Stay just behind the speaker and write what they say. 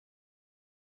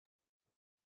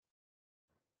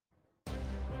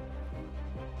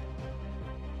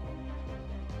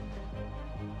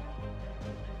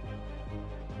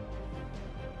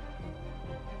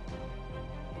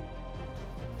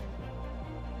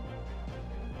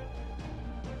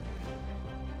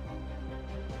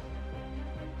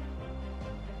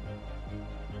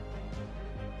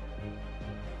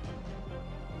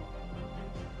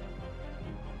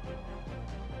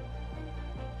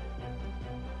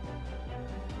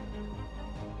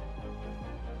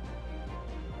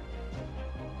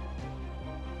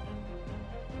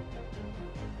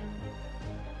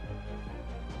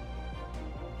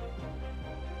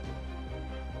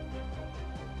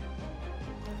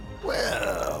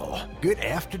Good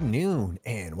afternoon,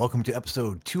 and welcome to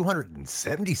episode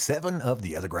 277 of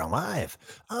the OtherGround Live.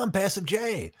 I'm Passive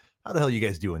J. How the hell are you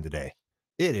guys doing today?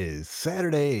 It is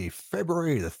Saturday,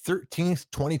 February the 13th,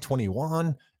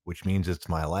 2021, which means it's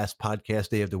my last podcast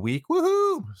day of the week.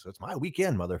 Woohoo! So it's my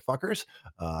weekend, motherfuckers.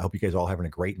 I hope you guys all having a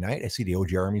great night. I see the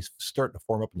OG Army's starting to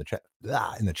form up in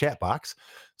the chat box,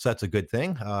 so that's a good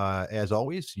thing. As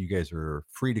always, you guys are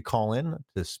free to call in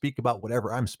to speak about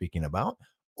whatever I'm speaking about,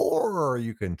 or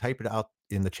you can type it out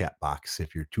in the chat box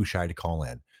if you're too shy to call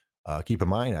in. Keep in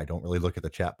mind, I don't really look at the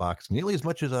chat box nearly as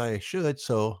much as I should,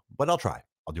 but I'll try.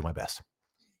 I'll do my best.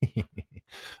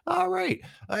 All right.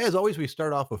 As always, we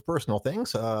start off with personal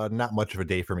things. Not much of a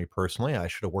day for me personally. I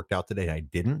should have worked out today and I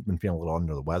didn't. Been feeling a little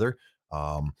under the weather.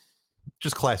 Um,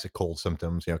 just classic cold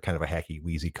symptoms, kind of a hacky,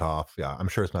 wheezy cough. Yeah, I'm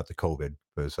sure it's not the COVID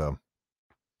because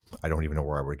I don't even know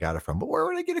where I would have got it from, but where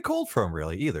would I get a cold from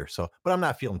really either? So, but I'm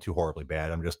not feeling too horribly bad.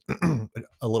 I'm just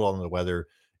a little under the weather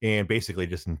and basically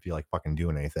just didn't feel like fucking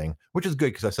doing anything, which is good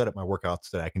because I set up my workouts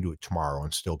that I can do it tomorrow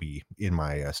and still be in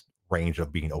my range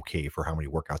of being okay for how many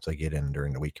workouts I get in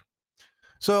during the week.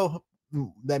 So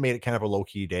that made it kind of a low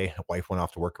key day. Wife went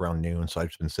off to work around noon, so I've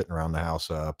just been sitting around the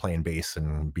house playing bass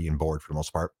and being bored for the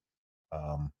most part.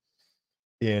 Um,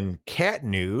 in cat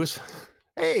news,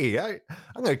 hey,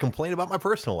 I'm going to complain about my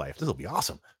personal life. This will be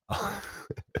awesome.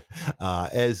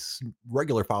 As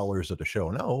regular followers of the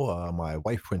show know, my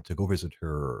wife went to go visit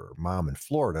her mom in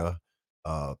Florida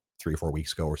 3 or 4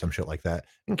 weeks ago or some shit like that,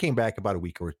 and came back about a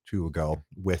week or two ago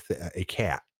with a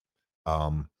cat.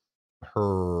 Um,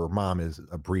 Her mom is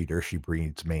a breeder. She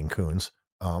breeds Maine Coons.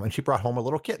 And she brought home a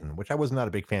little kitten, which I was not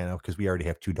a big fan of because we already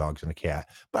have two dogs and a cat,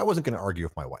 but I wasn't going to argue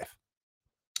with my wife.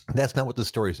 That's not what the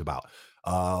story is about.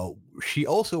 Uh, she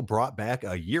also brought back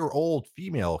a year-old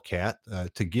female cat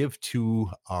to give to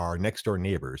our next door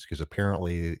neighbors because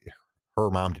apparently her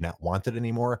mom did not want it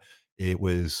anymore. It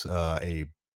was a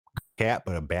cat,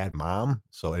 but a bad mom.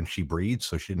 So, and she breeds,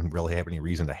 so she didn't really have any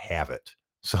reason to have it.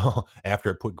 So,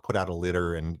 after it put out a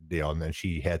litter, and then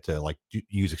she had to like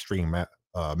use extreme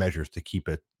measures to keep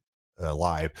it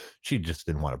alive, she just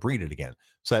didn't want to breed it again.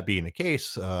 So, that being the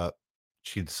case,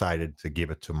 she decided to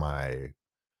give it to my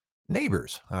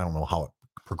neighbors. I don't know how it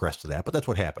progressed to that, but that's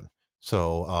what happened.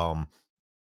 So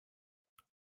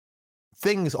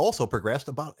things also progressed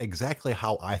about exactly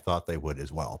how I thought they would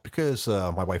as well, because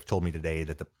my wife told me today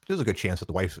that there's a good chance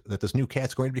that this new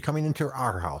cat's going to be coming into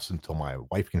our house until my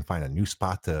wife can find a new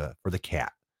spot for the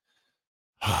cat.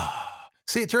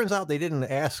 See, it turns out they didn't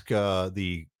ask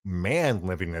the man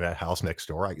living in that house next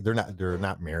door. They're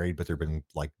not married, but they've been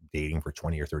like dating for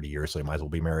 20 or 30 years, so they might as well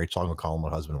be married. So I'm gonna call them a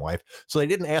husband and wife. So they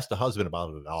didn't ask the husband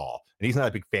about it at all. And he's not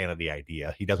a big fan of the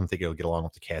idea. He doesn't think it'll get along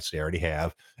with the cats they already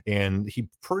have. And he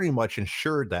pretty much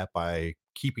ensured that by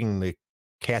keeping the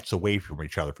cats away from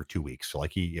each other for 2 weeks. So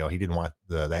like he didn't want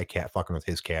that cat fucking with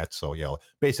his cat. So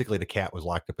basically the cat was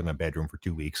locked up in a bedroom for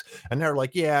 2 weeks. And they're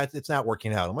like, yeah, it's not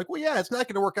working out. I'm like, well, yeah, it's not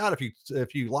going to work out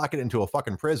if you lock it into a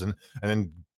fucking prison and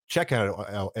then check on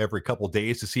it every couple of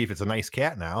days to see if it's a nice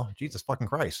cat now. Jesus fucking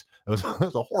Christ. It was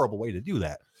a horrible way to do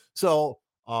that. So,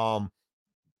 I'm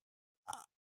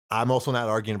also not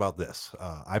arguing about this.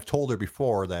 I've told her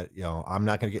before that, I'm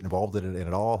not going to get involved in it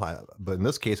at all. But in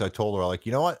this case, I told her like,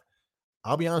 you know what?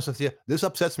 I'll be honest with you. This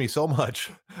upsets me so much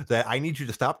that I need you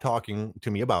to stop talking to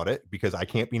me about it because I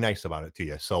can't be nice about it to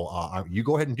you. So you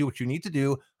go ahead and do what you need to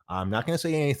do. I'm not going to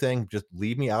say anything. Just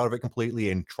leave me out of it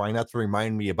completely and try not to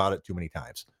remind me about it too many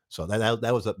times. So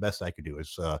that was the best I could do.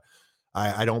 Is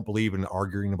I don't believe in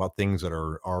arguing about things that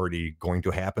are already going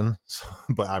to happen. So,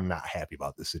 but I'm not happy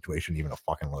about this situation even a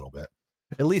fucking little bit.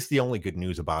 At least the only good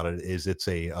news about it is it's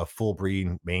a full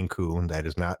breed Maine Coon that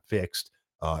is not fixed.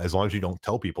 As long as you don't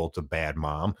tell people it's a bad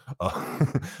mom,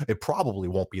 it probably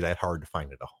won't be that hard to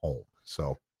find it a home.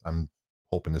 So I'm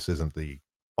hoping this isn't the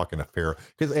fucking affair.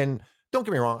 And don't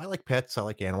get me wrong, I like pets, I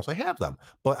like animals, I have them,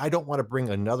 but I don't want to bring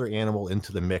another animal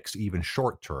into the mix even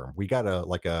short term. We got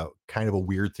a kind of a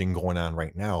weird thing going on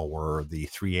right now where the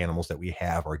three animals that we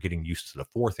have are getting used to the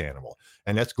fourth animal,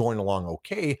 and that's going along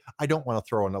okay. I don't want to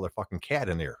throw another fucking cat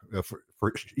in there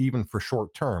for even for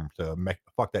short term to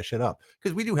fuck that shit up,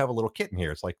 because we do have a little kitten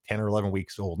here. It's like 10 or 11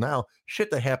 weeks old now.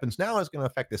 Shit that happens now is going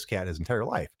to affect this cat his entire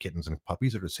life. Kittens and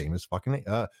puppies are the same as fucking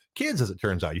kids, as it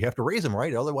turns out. You have to raise them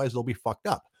right, otherwise they'll be fucked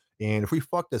up. And if we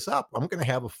fuck this up, I'm going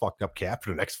to have a fucked up cat for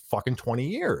the next fucking 20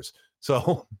 years.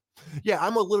 So, yeah,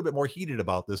 I'm a little bit more heated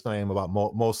about this than I am about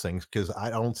most things, because I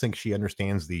don't think she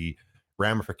understands the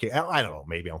ramification. I don't know.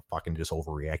 Maybe I'm fucking just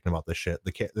overreacting about this shit.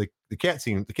 The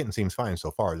kitten seems fine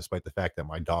so far, despite the fact that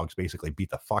my dogs basically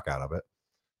beat the fuck out of it.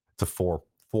 It's a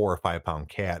 4 or 5 pound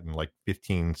cat and like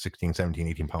 15, 16, 17,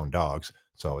 18 pound dogs.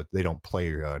 So they don't play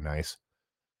nice.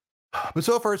 But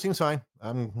so far it seems fine.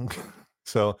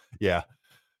 So yeah.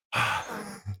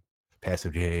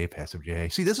 Passive J, passive J.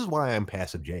 See, this is why I'm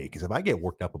passive J, because if I get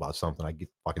worked up about something, I get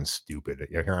fucking stupid.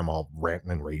 You hear I'm all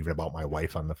ranting and raving about my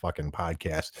wife on the fucking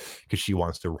podcast because she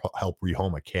wants to help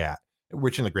rehome a cat,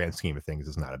 which in the grand scheme of things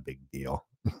is not a big deal.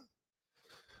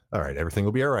 All right, everything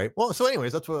will be all right. Well, so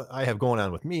anyways, that's what I have going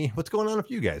on with me. What's going on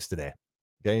with you guys today?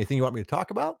 Got anything you want me to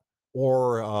talk about?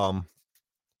 Or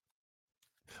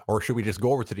should we just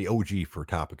go over to the OG for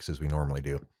topics as we normally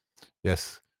do?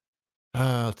 Yes.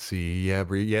 Let's see. Yeah,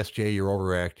 yes, Jay, you're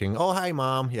overreacting. Oh, hi,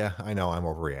 mom. Yeah, I know I'm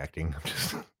overreacting.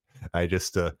 I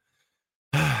just,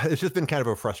 it's just been kind of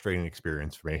a frustrating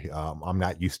experience for me. I'm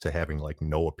not used to having like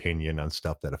no opinion on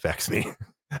stuff that affects me.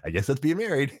 I guess that's being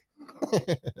married.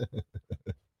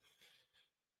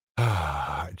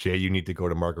 Jay, you need to go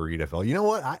to Margaritaville. You know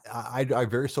what? I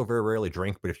very rarely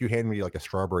drink, but if you hand me like a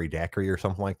strawberry daiquiri or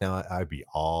something like that, I'd be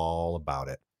all about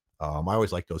it. I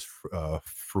always like those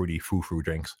fruity foo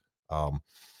drinks. Um,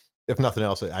 if nothing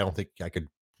else, I don't think I could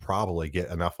probably get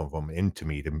enough of them into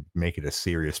me to make it a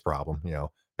serious problem.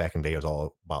 Back in the day, it was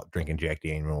all about drinking Jack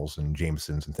Daniels and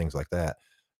Jamesons and things like that.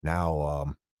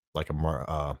 Now, like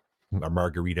a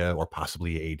margarita or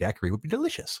possibly a daiquiri would be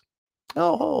delicious.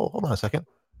 Oh, hold on a second.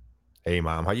 Hey,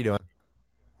 mom, how you doing?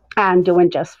 I'm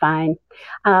doing just fine.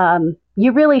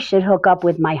 You really should hook up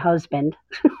with my husband.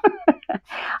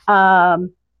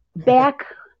 Um, Back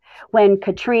when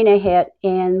Katrina hit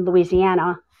in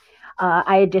Louisiana,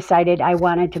 I had decided I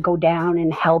wanted to go down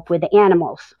and help with the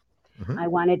animals. Mhm. I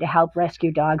wanted to help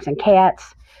rescue dogs and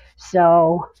cats.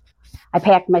 So I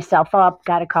packed myself up,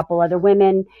 got a couple other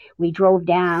women. We drove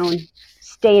down,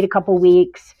 stayed a couple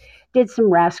weeks, did some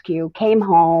rescue, came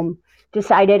home,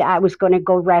 decided I was going to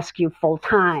go rescue full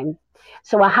time.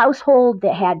 So a household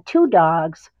that had two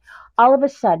dogs all of a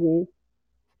sudden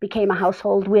became a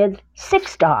household with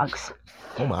six dogs.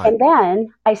 Oh my. And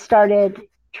then I started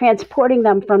transporting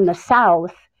them from the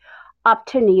south up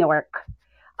to New York.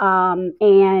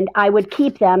 And I would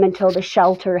keep them until the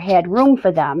shelter had room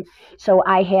for them. So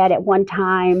I had at one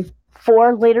time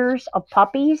four litters of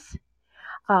puppies,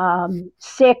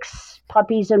 six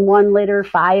puppies in one litter,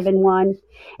 five in one.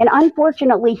 And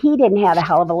unfortunately, he didn't have a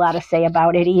hell of a lot to say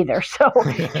about it either. So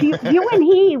you and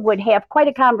he would have quite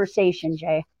a conversation,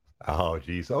 Jay. Oh,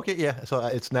 geez. Okay, yeah. So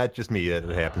it's not just me that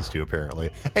it happens to,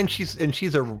 apparently. And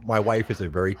my wife is a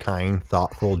very kind,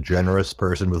 thoughtful, generous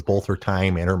person with both her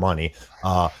time and her money.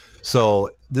 Uh, so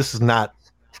this is not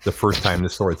the first time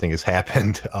this sort of thing has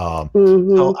happened. So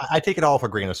Hmm. I take it all for a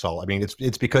grain of salt. I mean,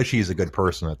 it's because she's a good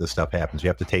person that this stuff happens. You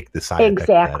have to take the side effect of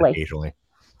that Exactly. occasionally.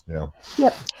 You know.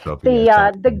 Yep. So but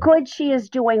yeah, so The good she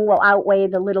is doing will outweigh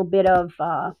the little bit of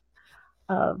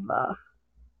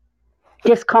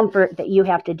discomfort that you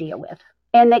have to deal with,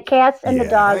 and the cats and the yeah,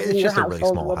 dogs in it's your just a really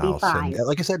household small will be house, and fine.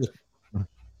 like I said,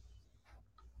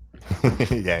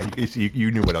 yeah,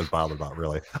 you knew what I was bothered about,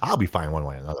 really. I'll be fine one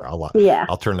way or another. Yeah.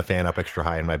 I'll turn the fan up extra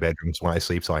high in my bedrooms when I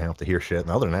sleep, so I don't have to hear shit.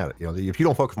 And other than that, if you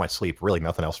don't fuck with my sleep, really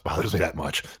nothing else bothers me that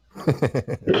much.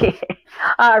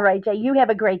 All right, Jay. You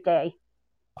have a great day.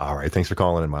 All right, thanks for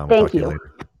calling in, mom. We'll talk Thank to you you.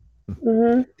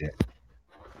 later. Hmm. Yeah,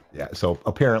 yeah. So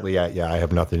apparently, I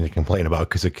have nothing to complain about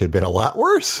because it could have been a lot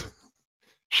worse.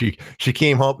 She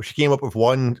came home. She came up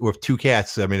with two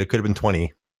cats. I mean, it could have been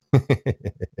 20.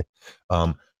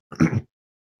 um,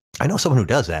 I know someone who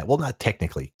does that. Well, not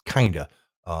technically, kinda.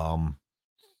 Um,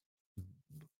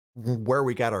 where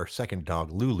we got our second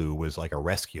dog, Lulu, was like a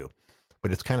rescue,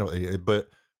 but it's kind of. But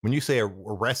when you say a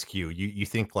rescue, you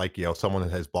think like someone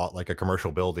has bought like a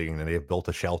commercial building and they've built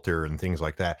a shelter and things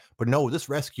like that. But no, this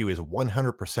rescue is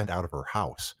 100% out of her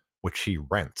house, which she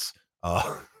rents.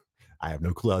 Uh, I have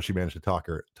no clue how she managed to talk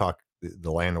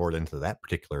the landlord into that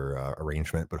particular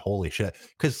arrangement, but holy shit,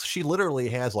 because she literally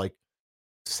has like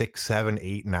 6, 7,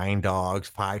 8, 9 dogs,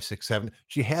 5, 6, 7.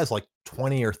 She has like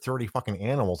 20 or 30 fucking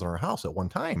animals in her house at one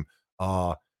time.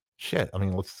 Uh Shit. I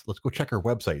mean, let's go check her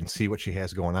website and see what she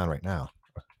has going on right now.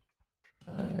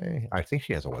 I think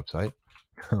she has a website.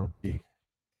 The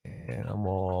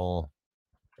Animal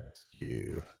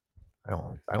Rescue. I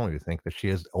don't even think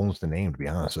that owns the name, to be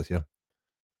honest with you.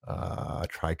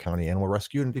 Tri County Animal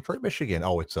Rescue in Detroit, Michigan.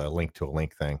 Oh, it's a link to a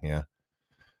link thing. Yeah.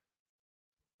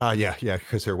 Yeah,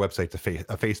 because her website's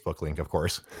a Facebook link, of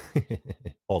course.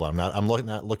 Hold on,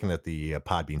 not looking at the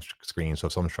Podbean screen. So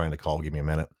if someone's trying to call, give me a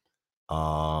minute.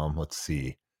 Let's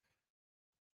see.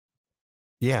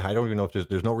 Yeah, I don't even know if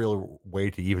there's no real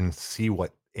way to even see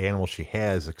what animals she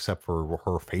has except for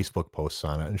her Facebook posts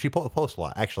on it, and she posts a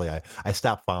lot. Actually, I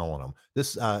stopped following them.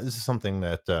 This is something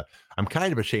that I'm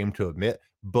kind of ashamed to admit.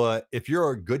 But if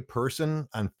you're a good person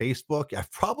on Facebook,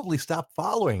 I've probably stopped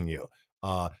following you.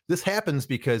 This happens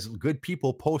because good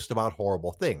people post about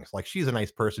horrible things. Like she's a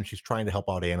nice person, she's trying to help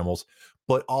out animals,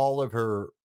 but all of her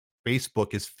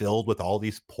Facebook is filled with all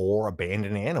these poor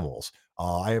abandoned animals.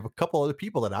 I have a couple other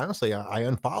people that honestly I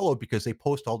unfollowed because they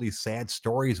post all these sad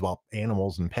stories about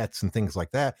animals and pets and things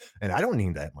like that, and I don't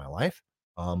need that in my life.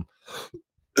 Um,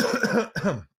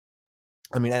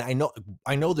 I mean,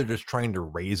 I know they're just trying to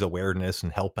raise awareness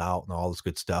and help out and all this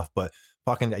good stuff, but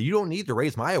fucking, you don't need to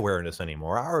raise my awareness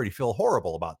anymore. I already feel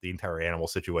horrible about the entire animal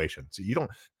situation, so you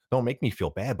don't make me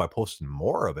feel bad by posting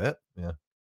more of it. Yeah.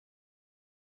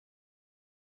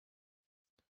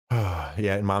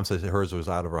 Yeah, and mom says that hers was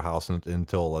out of her house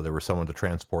until there was someone to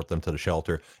transport them to the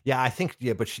shelter. Yeah, I think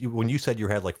yeah, but when you said you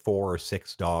had like 4 or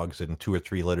 6 dogs and 2 or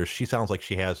 3 litters, she sounds like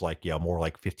she has like, yeah, more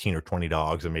like 15 or 20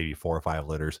 dogs and maybe 4 or 5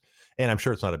 litters. And I'm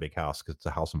sure it's not a big house because it's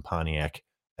a house in Pontiac.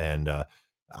 And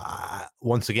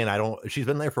once again, I don't. She's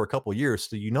been there for a couple years,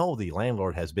 so the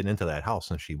landlord has been into that house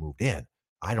since she moved in.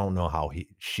 I don't know how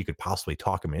she could possibly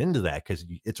talk him into that because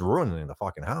it's ruining the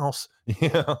fucking house.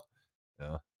 Yeah,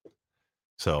 yeah.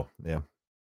 So yeah.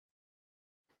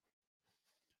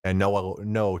 And no,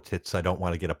 no, Tits, I don't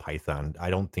wanna get a python.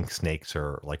 I don't think snakes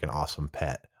are, like, an awesome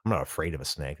pet. I'm not afraid of a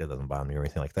snake, that doesn't bother me or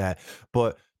anything like that,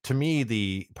 but to me,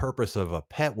 the purpose of a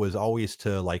pet was always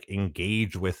to, like,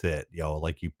 engage with it,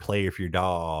 like, you play with your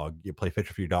dog, you play fetch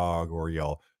with your dog, or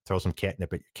you'll throw some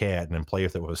catnip at your cat and then play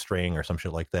with it with a string or some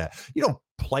shit like that. You don't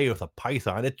play with a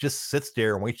python, it just sits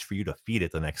there and waits for you to feed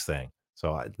it the next thing.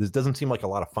 So, this doesn't seem like a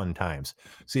lot of fun times.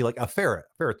 See, like, a ferret,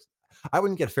 I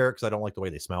wouldn't get a ferret because I don't like the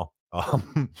way they smell.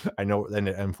 I know,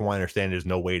 and from what I understand, there's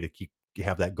no way to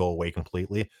have that go away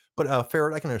completely. But a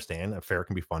ferret, I can understand. A ferret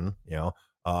can be fun,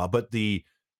 but the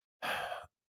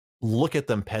look at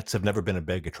them pets have never been a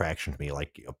big attraction to me,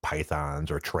 like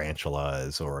pythons or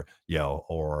tarantulas or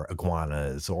or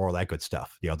iguanas or all that good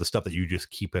stuff. The stuff that you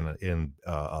just keep in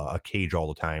a cage all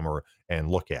the time or and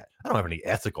look at. I don't have any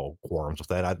ethical quorums with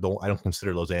that. I don't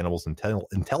consider those animals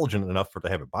intelligent enough for to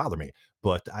have it bother me.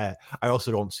 But I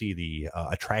also don't see the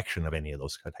attraction of any of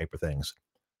those type of things.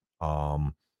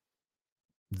 Um,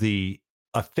 the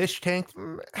a fish tank.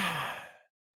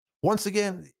 Once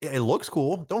again, it looks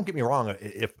cool. Don't get me wrong.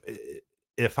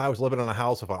 If I was living in a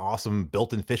house with an awesome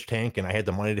built-in fish tank and I had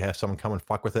the money to have someone come and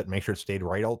fuck with it and make sure it stayed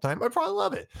right all the time, I'd probably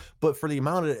love it. But for the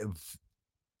amount of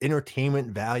entertainment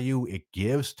value it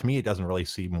gives, to me, it doesn't really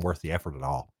seem worth the effort at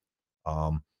all.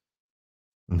 Um,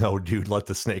 no, dude, let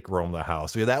the snake roam the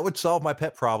house. Yeah, that would solve my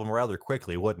pet problem rather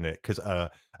quickly, wouldn't it? Because a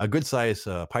good size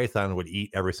python would eat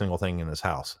every single thing in this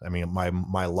house. I mean,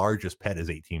 my largest pet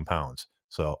is 18 pounds.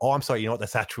 So, oh, I'm sorry. You know what?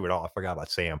 That's not true at all. I forgot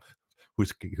about Sam,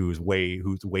 who's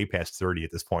way past 30 at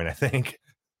this point. I think.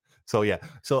 So yeah.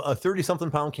 So a 30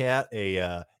 something pound cat,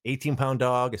 a 18-pound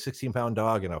dog, a 16-pound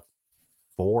dog, and a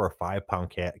 4 or 5 pound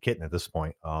kitten at this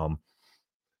point.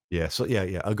 Yeah, so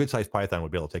yeah, a good sized python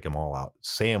would be able to take them all out.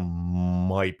 Sam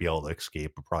might be able to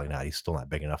escape, but probably not. He's still not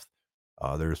big enough.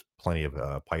 There's plenty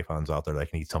of pythons out there that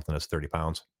can eat something that's 30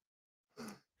 pounds.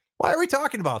 Why are we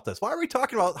talking about this? Why are we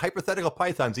talking about hypothetical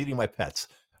pythons eating my pets?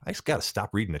 I just got to stop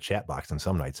reading the chat box on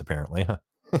some nights, apparently. Huh?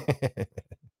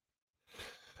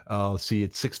 Oh, see,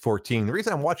 it's 6:14. The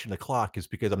reason I'm watching the clock is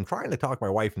because I'm trying to talk my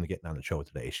wife into getting on the show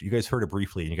today. You guys heard it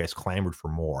briefly, and you guys clamored for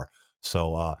more.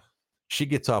 So she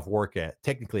gets off work at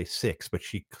technically 6, but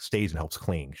she stays and helps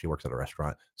clean. She works at a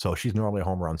restaurant, so she's normally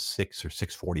home around 6 or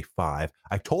 6:45.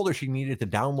 I told her she needed to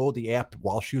download the app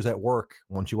while she was at work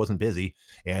when she wasn't busy,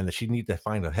 and that she needed to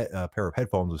find a pair of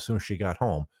headphones as soon as she got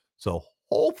home. So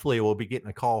hopefully, we'll be getting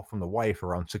a call from the wife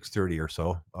around 6:30 or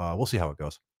so. We'll see how it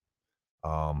goes.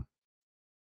 Um,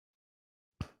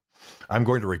 I'm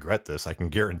going to regret this. I can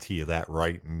guarantee you that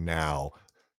right now.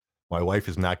 My wife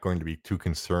is not going to be too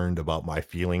concerned about my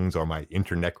feelings or my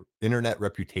internet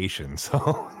reputation.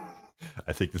 So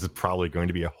I think this is probably going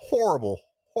to be a horrible,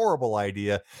 horrible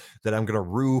idea that I'm going to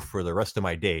rue for the rest of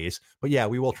my days. But yeah,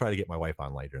 we will try to get my wife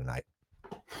on later tonight.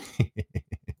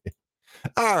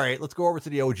 All right, let's go over to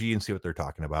the OG and see what they're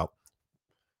talking about.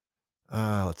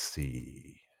 Let's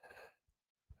see.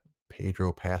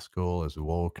 Pedro Pascal is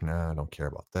woke. Nah, I don't care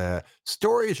about that.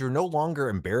 Stories you're no longer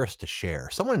embarrassed to share.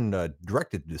 Someone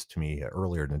directed this to me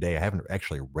earlier in the day. I haven't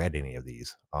actually read any of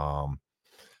these.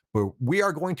 But we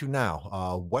are going to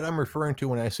now. What I'm referring to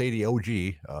when I say the OG,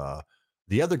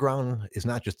 the Other Ground is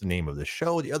not just the name of the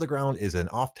show. The Other Ground is an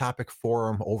off-topic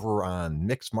forum over on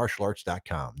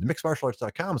mixedmartialarts.com. The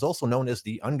mixedmartialarts.com is also known as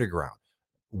the Underground.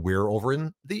 we're over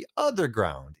in the other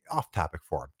ground, off-topic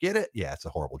forum. Get it? Yeah, it's a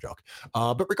horrible joke.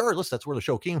 But regardless, that's where the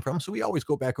show came from. So we always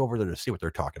go back over there to see what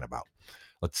they're talking about.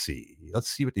 Let's see. Let's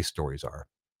see what these stories are.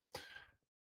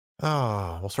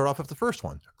 We'll start off with the first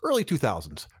one. Early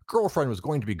 2000s. Girlfriend was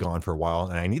going to be gone for a while,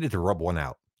 and I needed to rub one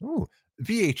out. Ooh,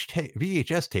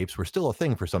 VHS tapes were still a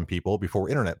thing for some people before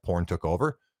internet porn took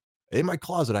over. In my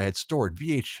closet, I had stored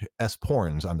VHS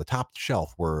porns on the top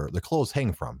shelf where the clothes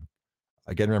hang from.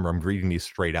 Again, remember, I'm reading these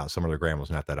straight out. Some of their grammar was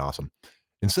not that awesome.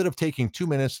 Instead of taking 2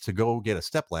 minutes to go get a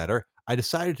stepladder, I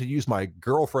decided to use my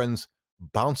girlfriend's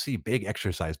bouncy big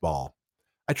exercise ball.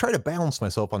 I try to balance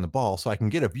myself on the ball so I can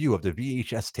get a view of the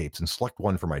VHS tapes and select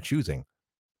one for my choosing.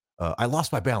 I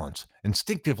lost my balance,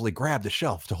 instinctively grabbed the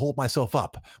shelf to hold myself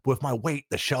up, but with my weight,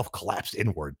 the shelf collapsed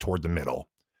inward toward the middle.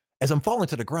 As I'm falling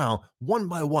to the ground, one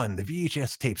by one, the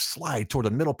VHS tapes slide toward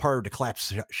the middle part of the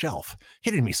collapsed shelf,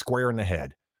 hitting me square in the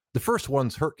head. The first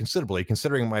ones hurt considerably,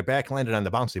 considering my back landed on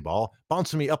the bouncy ball,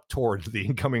 bouncing me up towards the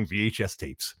incoming VHS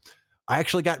tapes. I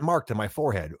actually got marked on my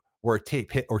forehead where a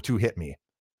tape hit or two hit me.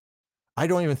 I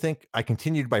don't even think I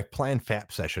continued my planned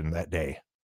FAP session that day.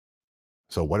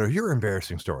 So what are your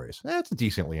embarrassing stories? That's a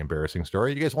decently embarrassing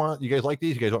story. You guys like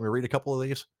these? You guys want me to read a couple of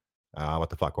these? What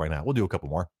the fuck? Why not? We'll do a couple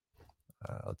more.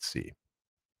 Let's see.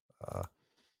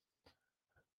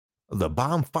 The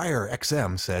Bombfire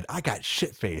XM said, I got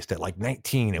shit-faced at like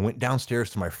 19 and went downstairs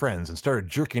to my friends and started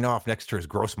jerking off next to his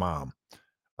gross mom.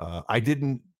 I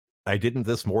didn't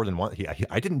this more than once.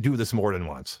 I didn't do this more than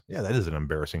once. Yeah, that is an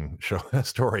embarrassing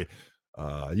story.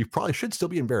 You probably should still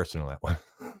be embarrassed in that one.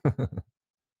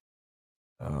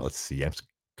 Let's see. I'm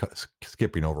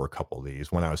skipping over a couple of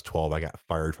these. When I was 12, I got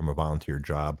fired from a volunteer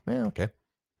job. Yeah, okay.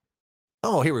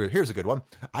 Oh, here's a good one.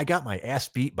 I got my ass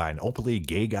beat by an openly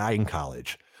gay guy in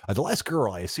college. The last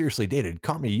girl I seriously dated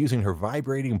caught me using her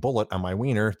vibrating bullet on my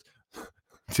wiener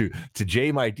to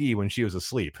J my D when she was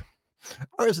asleep.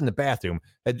 I was in the bathroom,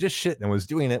 had just shit and was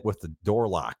doing it with the door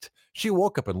locked. She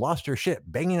woke up and lost her shit,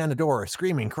 banging on the door,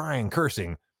 screaming, crying,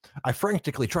 cursing. I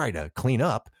frantically tried to clean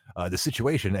up the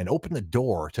situation and open the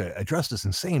door to address this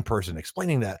insane person,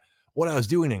 explaining that what I was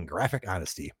doing in graphic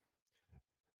honesty.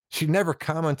 She never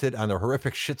commented on the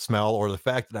horrific shit smell or the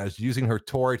fact that I was using her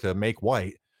toy to make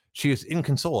white. She was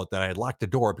inconsolate that I had locked the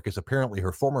door because apparently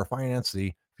her former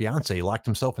fiance locked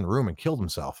himself in the room and killed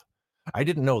himself. I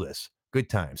didn't know this. Good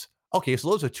times. Okay, so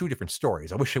those are two different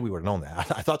stories. I wish we would have known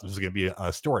that. I thought this was going to be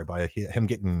a story by him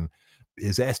getting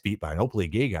his ass beat by an openly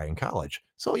gay guy in college.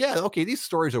 So yeah, okay, these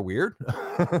stories are weird.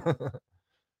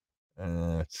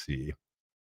 Let's see.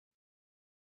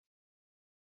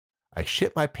 I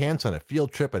shit my pants on a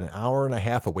field trip an hour and a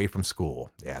half away from school.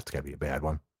 Yeah, it's got to be a bad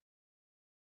one.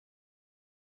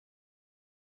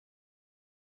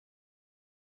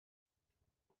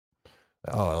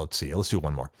 Oh, let's see. Let's do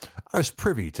one more. I was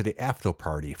privy to the after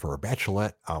party for a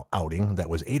bachelorette outing that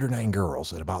was 8 or 9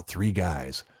 girls and about 3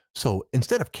 guys. So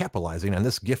instead of capitalizing on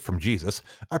this gift from Jesus,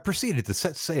 I proceeded to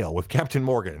set sail with Captain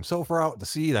Morgan so far out to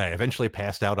sea that I eventually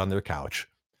passed out on their couch.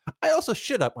 I also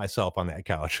shit up myself on that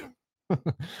couch.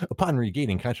 Upon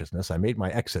regaining consciousness, I made my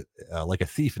exit like a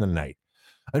thief in the night.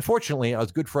 Unfortunately, I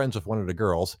was good friends with one of the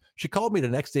girls. She called me the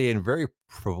next day and very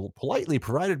politely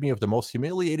provided me with the most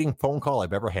humiliating phone call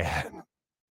I've ever had.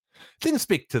 Didn't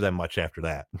speak to them much after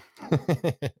that.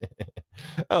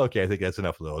 Okay, I think that's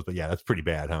enough of those. But yeah, that's pretty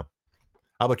bad, huh?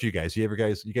 How about you guys? You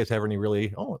guys have any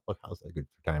really? Oh, look, how's that good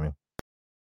for timing?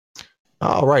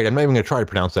 All right, I'm not even going to try to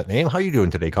pronounce that name. How you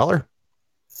doing today, caller?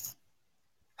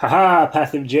 Haha,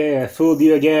 Passive J, I fooled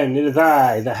you again. It is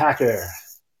I, the hacker.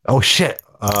 Oh shit.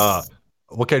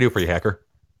 What can I do for you, hacker?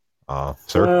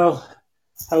 Sir? Well,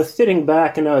 I was sitting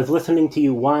back and I was listening to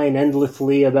you whine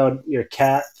endlessly about your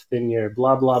cats and your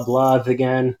blah blah blahs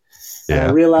again. And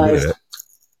I realized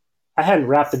I hadn't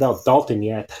rapped about Dalton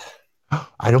yet.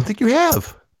 I don't think you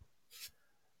have.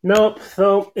 Nope,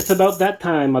 so it's about that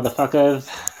time, motherfuckers.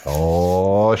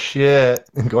 Oh shit.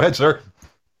 Go ahead, sir.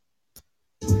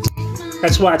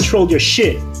 That's why I trolled your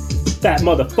shit, fat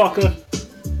motherfucker.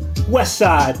 West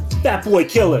Side, Fat Boy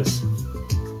Killers.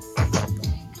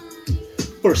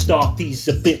 First off, he's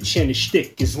a bitch and his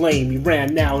shtick is lame. He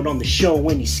ran out on the show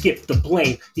and he skipped the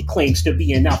blame. He claims to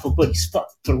be an alpha, but he's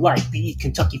fucked for life. He eat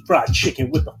Kentucky Fried Chicken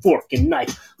with a fork and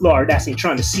knife. Lord ass ain't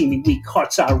trying to see me weak,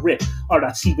 hearts I rip.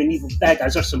 Ardots even evil bad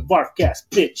guys are some bark ass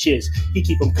bitches. He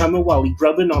keep them coming while he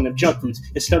grubbing on them junk foods.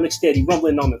 His stomach steady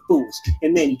rumbling on the fools.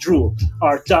 And then he drool.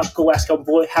 Doc, go ask our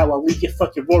boy how I'll leave you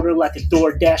fuck your order like a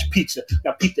DoorDash pizza.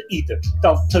 Now peep the ether.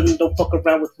 Dalton don't fuck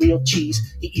around with real cheese.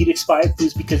 He eat expired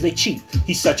foods because they cheap.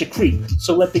 He's such a creep.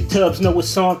 So let Big Tubbs know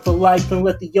it's on for life and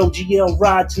let the OGL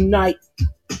ride tonight.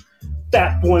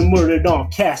 Fat boy murdered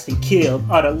on cast and killed.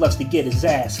 Otter loves to get his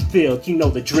ass filled. You know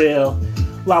the drill.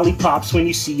 Lollipops when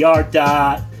you see our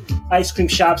dot. Ice cream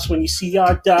shops when you see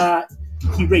our dot.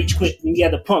 He rage quit and yeah,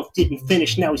 the punk didn't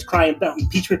finish. Now he's crying about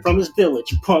impeachment from his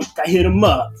village. Punk, I hit him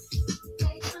up.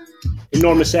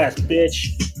 Enormous ass bitch.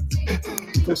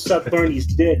 Go suck Bernie's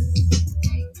dick.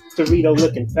 Dorito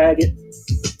looking faggot.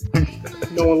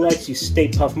 No one likes you, Stay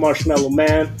Puft Marshmallow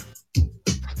Man.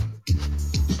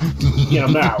 Yeah,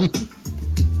 I'm out.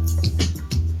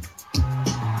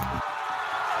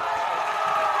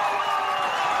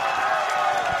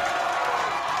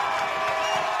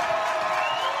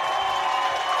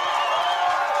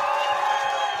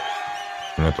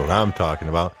 That's what I'm talking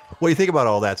about. What do you think about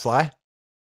all that, Sly?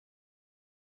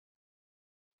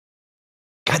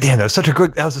 God damn, that was such a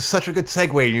good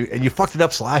segue, and you fucked it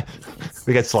up, Sly.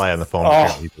 We got Sly on the phone.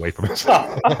 He's away from us.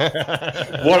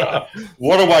 What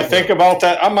do I think about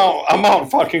that? I'm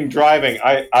out fucking driving.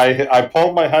 I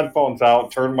pulled my headphones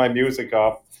out, turned my music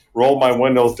up, rolled my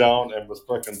windows down, and was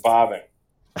freaking bobbing.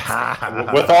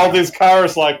 With all these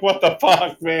cars, like, what the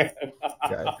fuck, man?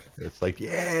 God, it's like,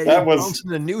 yeah, that was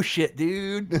the new shit,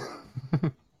 dude.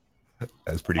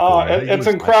 That's pretty cool. It's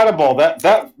incredible.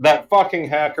 That fucking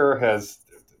hacker his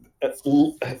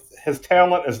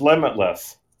talent is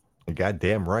limitless.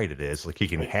 Goddamn right it is. Like, he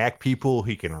can hack people,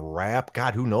 he can rap.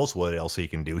 God, who knows what else he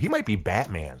can do? He might be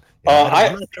Batman.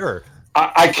 I'm not sure.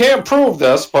 I can't prove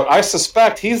this, but I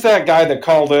suspect he's that guy that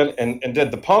called in and did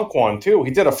the punk one too.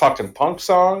 He did a fucking punk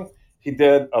song. He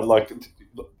did a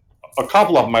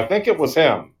couple of them. I think it was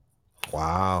him.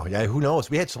 Wow. Yeah, who knows?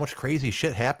 We had so much crazy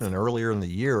shit happening earlier in the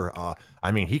year.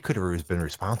 I mean, he could have been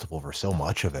responsible for so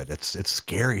much of it. It's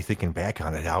scary thinking back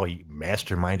on it, how he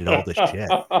masterminded all this shit.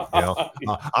 You know,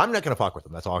 I'm not going to fuck with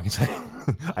him. That's all I can say.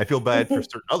 I feel bad for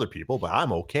certain other people, but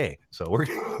I'm okay. So we're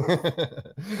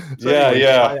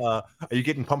yeah. Are you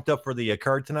getting pumped up for the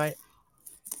card tonight?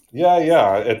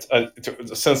 Yeah. It's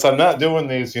since I'm not doing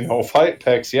these, fight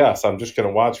picks. Yes, I'm just going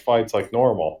to watch fights like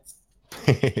normal.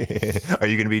 Are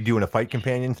you going to be doing a fight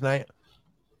companion tonight?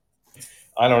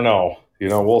 I don't know.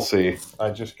 We'll see.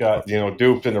 I just got,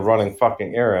 duped into running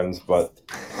fucking errands, but,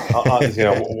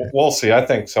 we'll see. I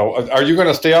think so. Are you going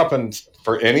to stay up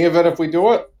for any of it if we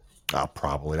do it?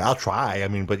 Probably. I'll try. I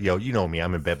mean, but you know me.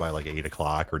 I'm in bed by like 8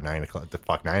 o'clock or 9 o'clock. The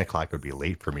fuck, 9 o'clock would be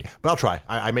late for me. But I'll try.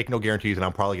 I make no guarantees, and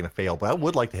I'm probably going to fail. But I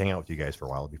would like to hang out with you guys for a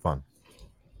while. It'd be fun.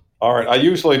 All right. I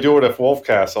usually do it if Wolf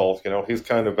Castle. He's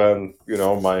kind of been,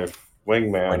 my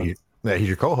wingman. Right, he's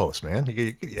your co-host, man.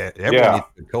 Everyone needs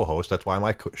a co-host. That's why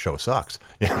my show sucks.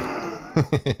 Yeah.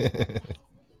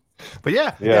 But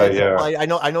yeah. I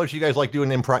know you guys like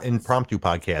doing impromptu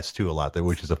podcasts too a lot,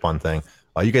 which is a fun thing.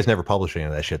 You guys never publish any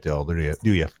of that shit, though,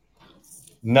 do you?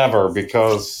 Never,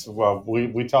 because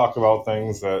we talk about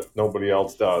things that nobody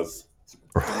else does.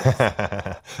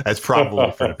 That's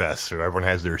probably for the best. So everyone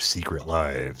has their secret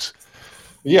lives.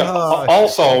 Yeah.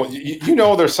 Also,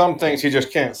 there's some things you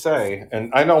just can't say,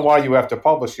 and I know why you have to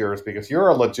publish yours, because you're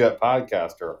a legit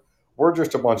podcaster. We're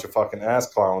just a bunch of fucking ass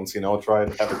clowns,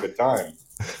 trying to have a good time.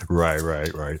 Right.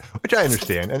 Which I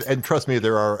understand, and trust me,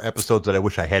 there are episodes that I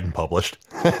wish I hadn't published.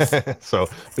 So,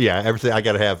 yeah, everything I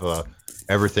got to have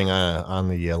everything on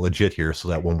the legit here, so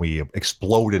that when we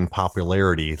explode in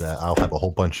popularity, that I'll have a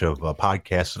whole bunch of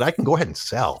podcasts that I can go ahead and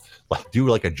sell, do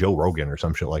like a Joe Rogan or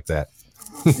some shit like that.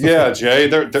 Yeah, Jay,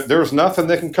 there's nothing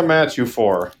they can come at you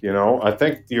for. I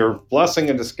think your blessing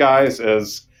in disguise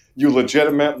is you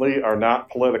legitimately are not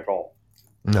political.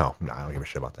 No, I don't give a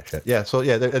shit about that shit. Yeah, so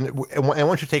yeah, and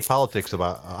once you take politics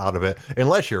out of it,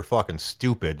 unless you're fucking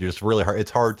stupid, it's really hard.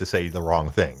 It's hard to say the wrong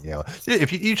thing.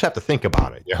 If you just have to think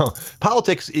about it.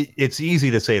 Politics, it's easy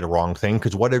to say the wrong thing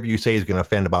because whatever you say is going to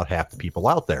offend about half the people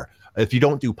out there. If you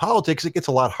don't do politics, it gets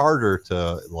a lot harder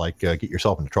to get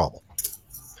yourself into trouble.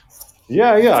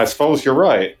 Yeah, I suppose you're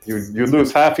right. You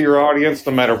lose half of your audience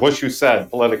no matter what you said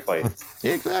politically.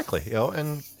 Exactly.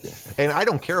 And I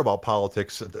don't care about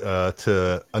politics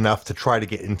enough to try to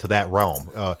get into that realm.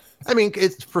 I mean,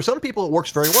 for some people it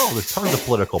works very well. There's tons of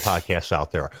political podcasts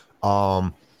out there.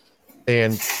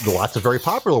 And lots of very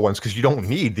popular ones, because you don't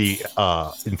need the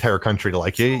entire country to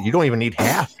like you. You don't even need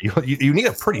half. You need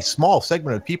a pretty small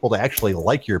segment of people to actually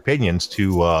like your opinions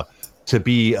to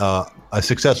be a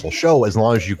successful show, as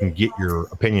long as you can get your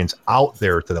opinions out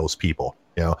there to those people.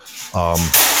 But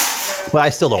I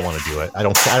still don't want to do it. I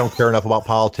don't care enough about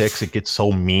politics. It gets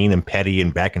so mean and petty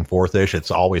and back and forth-ish.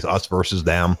 It's always us versus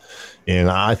them. And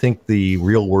I think the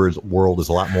real world is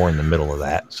a lot more in the middle of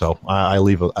that. So I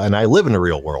live in the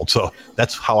real world. So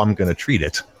that's how I'm going to treat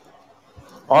it.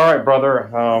 All right, brother.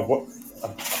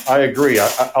 I agree.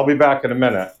 I'll be back in a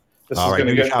minute. This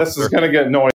is going to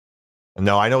get noisy.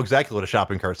 No, I know exactly what a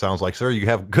shopping cart sounds like, sir. You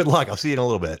have good luck. I'll see you in a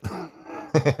little bit.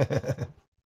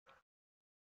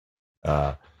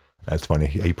 That's funny.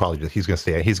 He probably he's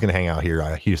gonna hang out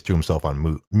here. He just threw himself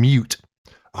on mute.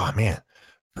 Oh man,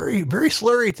 very very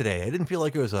slurry today. I didn't feel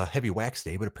like it was a heavy wax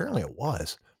day, but apparently it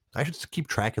was. I should keep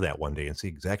track of that one day and see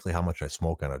exactly how much I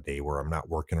smoke on a day where I'm not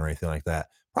working or anything like that.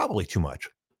 Probably too much,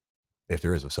 if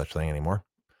there is a such thing anymore.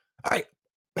 All right,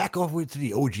 back over to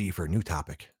the OG for a new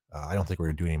topic. I don't think we're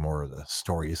going to do any more of the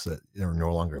stories that are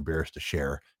no longer embarrassed to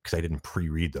share because I didn't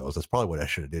pre-read those. That's probably what I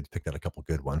should have did. Picked out a couple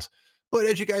good ones. But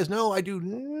as you guys know, I do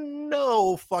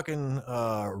no fucking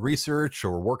research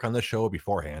or work on this show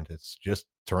beforehand. It's just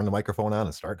turn the microphone on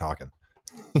and start talking.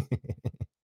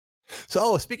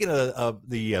 So speaking of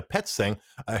the pets thing,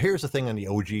 here's the thing on the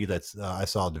OG that's I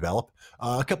saw develop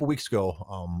a couple weeks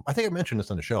ago. I think I mentioned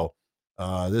this on the show.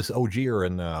 This OGer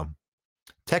in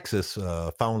Texas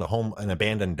found an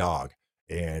abandoned dog,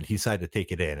 and he decided to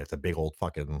take it in. It's a big old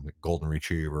fucking golden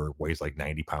retriever, weighs like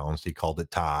 90 pounds. He called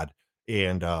it Todd,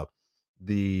 and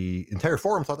the entire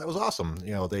forum thought that was awesome.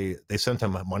 You know, they sent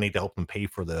him money to help him pay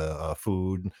for the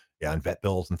food, yeah, and vet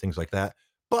bills and things like that.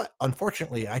 But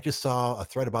unfortunately, I just saw a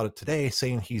thread about it today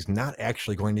saying he's not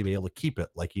actually going to be able to keep it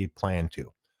like he planned to.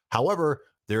 However,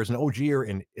 there's an OGer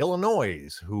in Illinois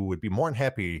who would be more than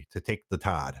happy to take the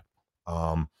Todd.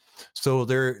 So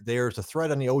there's a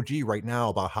thread on the OG right now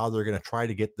about how they're going to try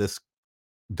to get this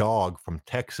dog from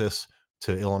Texas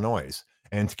to Illinois,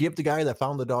 and to give the guy that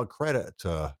found the dog credit,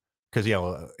 because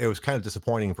it was kind of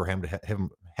disappointing for him to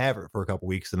have it for a couple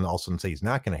weeks and all of a sudden say he's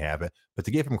not going to have it. But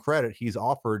to give him credit, he's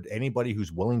offered anybody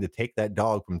who's willing to take that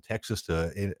dog from Texas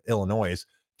to Illinois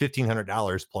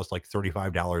 $1,500 plus like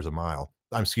 $35 a mile.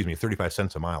 Excuse me, 35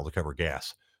 cents a mile to cover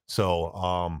gas.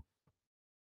 So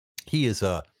he is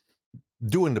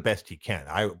doing the best he can.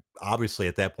 I obviously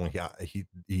at that point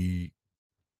he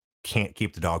can't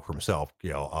keep the dog for himself.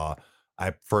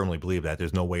 I firmly believe that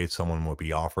there's no way someone would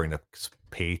be offering to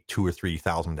pay $2,000 or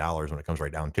 $3,000 when it comes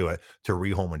right down to it to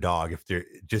rehome a dog if they're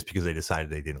just because they decided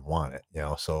they didn't want it.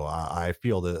 So I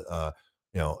feel that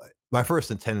my first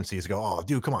tendency is to go, oh,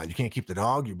 dude, come on, you can't keep the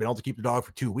dog. You've been able to keep the dog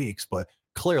for 2 weeks, but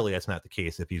clearly that's not the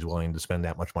case if he's willing to spend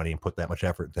that much money and put that much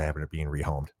effort into having it being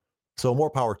rehomed. So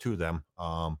more power to them.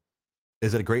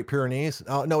 Is it a Great Pyrenees?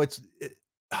 No, it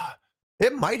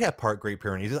might have part Great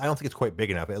Pyrenees. I don't think it's quite big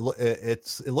enough. It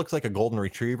looks like a golden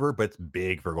retriever, but it's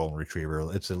big for a golden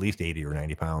retriever. It's at least 80 or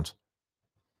 90 pounds.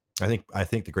 I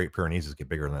think the Great Pyrenees get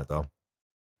bigger than that though.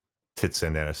 Tits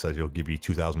in that says you'll give you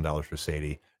 $2,000 for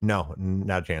Sadie. No,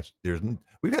 not a chance.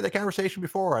 We've had that conversation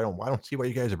before. I don't see why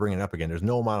you guys are bringing it up again. There's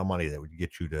no amount of money that would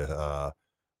get you to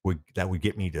that would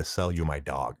get me to sell you my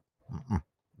dog.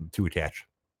 Too attached.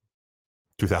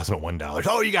 $2,001.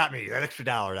 Oh, you got me that extra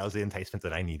dollar. That was the enticement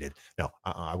that I needed. No,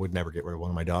 I would never get rid of one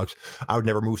of my dogs. I would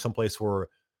never move someplace where.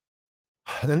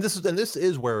 And this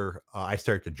is where I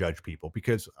start to judge people,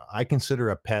 because I consider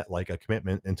a pet like a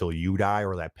commitment until you die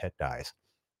or that pet dies.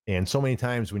 And so many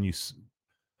times when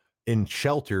in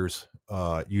shelters,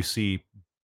 you see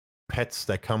pets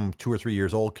that come 2 or 3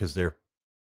 years old because their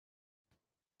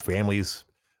family's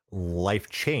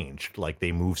life changed, like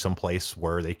they move someplace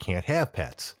where they can't have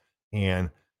pets. And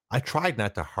I try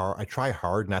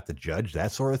hard not to judge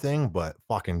that sort of thing, but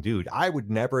fucking dude, I would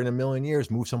never in a million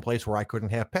years move someplace where I couldn't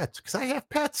have pets, because I have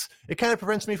pets. It kind of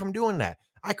prevents me from doing that.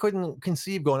 I couldn't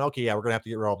conceive going, okay, yeah, we're gonna have to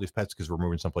get rid of all these pets because we're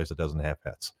moving someplace that doesn't have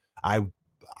pets. I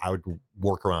would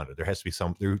work around it. There has to be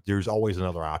there's always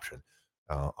another option.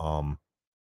 So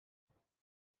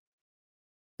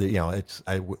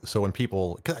when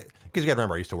people, because you got to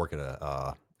remember, I used to work at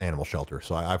a animal shelter,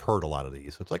 so I've heard a lot of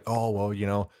these. It's like, oh well,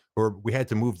 we had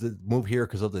to move here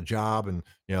because of the job, and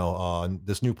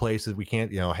this new place is we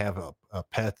can't have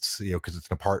pets because it's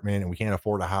an apartment and we can't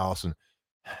afford a house,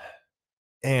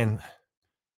 and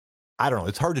I don't know.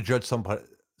 It's hard to judge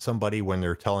somebody when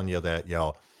they're telling you that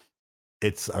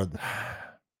it's I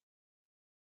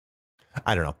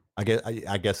don't know. I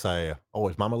guess oh,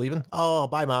 is Mama leaving? Oh,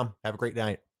 bye, Mom. Have a great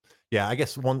night. Yeah, I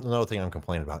guess another thing I'm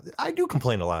complaining about. I do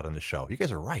complain a lot on this show. You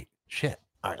guys are right. Shit.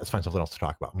 All right, let's find something else to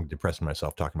talk about. I'm depressing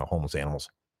myself talking about homeless animals.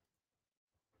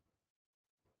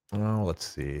 Oh, let's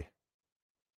see.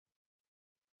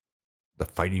 The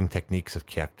fighting techniques of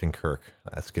Captain Kirk.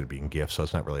 That's going to be in GIF, so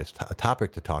it's not really a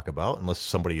topic to talk about unless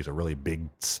somebody is a really big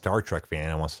Star Trek fan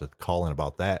and wants to call in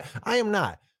about that. I am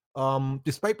not.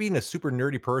 Despite being a super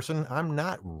nerdy person, I'm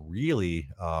not really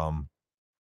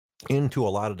into a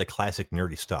lot of the classic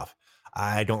nerdy stuff.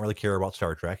 I don't really care about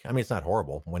Star Trek. I mean, it's not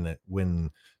horrible. When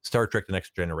Star Trek: The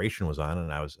Next Generation was on,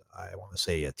 and I want to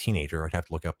say a teenager, I'd have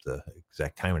to look up the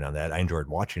exact timing on that. I enjoyed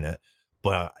watching it,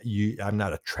 but I'm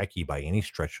not a Trekkie by any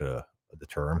stretch of the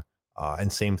term.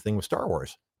 And same thing with Star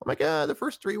Wars. I'm like, the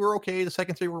first 3 were okay. The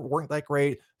second 3 weren't that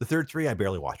great. The third 3 I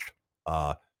barely watched.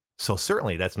 So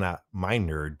certainly that's not my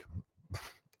nerd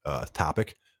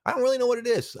topic. I don't really know what it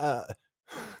is.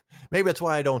 Maybe that's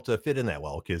why I don't fit in that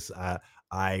well, because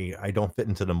I don't fit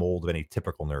into the mold of any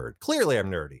typical nerd. Clearly,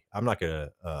 I'm nerdy. I'm not gonna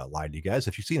lie to you guys.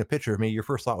 If you've seen a picture of me, your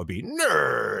first thought would be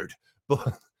nerd,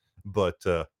 but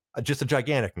just a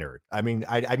gigantic nerd. I mean,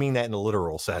 I mean that in a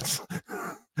literal sense.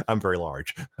 I'm very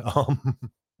large,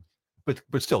 but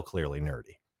still clearly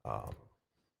nerdy.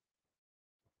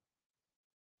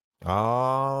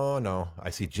 Oh no,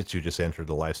 I see Jitsu just entered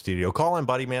the live studio. Call in,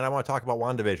 buddy, man. I want to talk about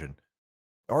WandaVision.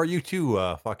 Or you too,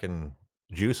 fucking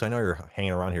Juice. I know you're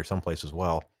hanging around here someplace as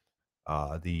well.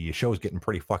 The show's getting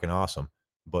pretty fucking awesome,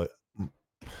 but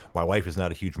my wife is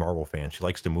not a huge Marvel fan. She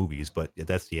likes the movies, but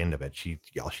that's the end of it. She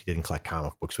didn't collect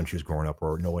comic books when she was growing up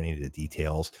or know any of the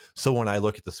details. So when I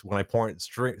look at this, when I point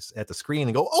at the screen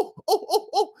and go,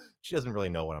 oh, she doesn't really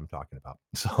know what I'm talking about.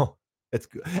 So it's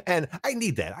good. And I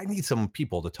need that. I need some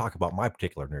people to talk about my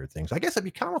particular nerd things. I guess I'd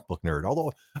be comic book nerd,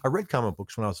 although I read comic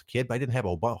books when I was a kid, but I didn't have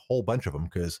a whole bunch of them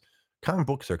because comic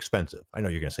books are expensive. I know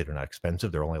you're going to say they're not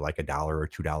expensive. They're only like $1 or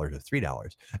 $2 or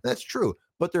 $3. That's true,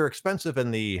 but they're expensive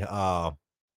in the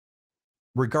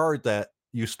regard that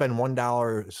you spend $1, $2,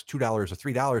 or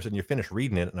 $3 and you finish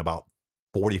reading it in about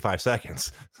 45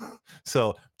 seconds.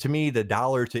 So to me, the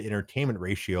dollar to entertainment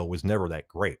ratio was never that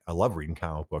great. I love reading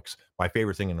comic books. My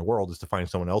favorite thing in the world is to find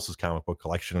someone else's comic book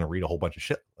collection and read a whole bunch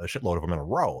of a shitload of them in a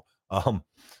row.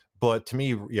 But to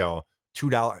me,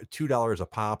 $2 a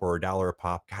pop or $1 a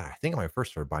pop. God, I think when I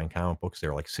first started buying comic books, they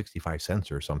were like 65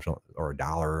 cents or something, or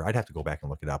 $1. I'd have to go back and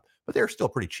look it up, but they're still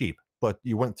pretty cheap. But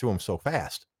you went through them so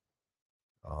fast.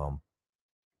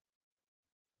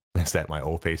 Is that my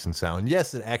O-facing sound?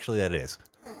 Yes, actually that is.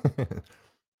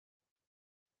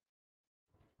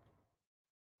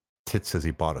 Tit says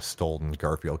he bought a stolen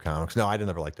Garfield comics. No, I didn't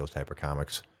ever like those type of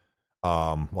comics.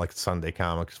 Like Sunday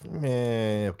comics.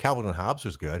 Calvin and Hobbes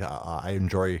was good. I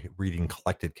enjoy reading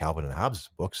collected Calvin and Hobbes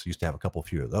books. Used to have a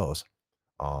few of those.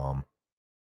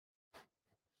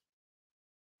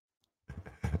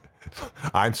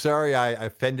 I'm sorry I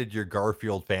offended your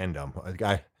Garfield fandom.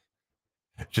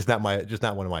 Just not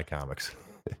one of my comics.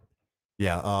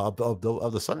 Yeah, of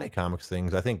the Sunday comics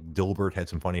things, I think Dilbert had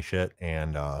some funny shit,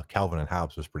 and Calvin and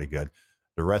Hobbes was pretty good.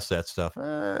 The rest of that stuff,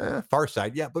 Far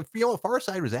Side, yeah, but Far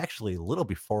Side was actually a little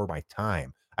before my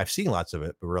time. I've seen lots of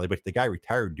it, but the guy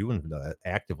retired doing that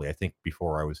actively, I think,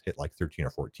 before I was hit like 13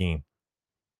 or 14.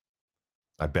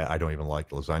 I bet I don't even like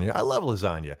lasagna. I love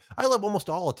lasagna. I love almost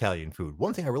all Italian food.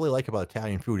 One thing I really like about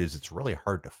Italian food is it's really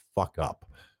hard to fuck up.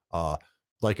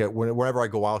 Whenever I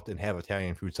go out and have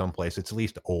Italian food someplace, it's at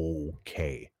least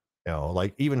okay.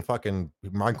 Like even fucking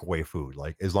microwave food,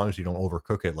 like as long as you don't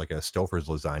overcook it, like a Stouffer's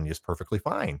lasagna is perfectly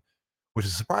fine, which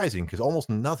is surprising because almost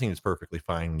nothing is perfectly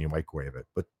fine when you microwave it.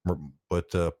 But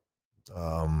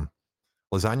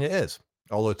lasagna is,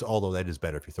 although that is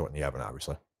better if you throw it in the oven,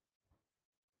 obviously.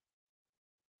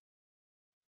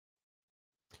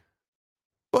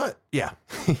 But yeah.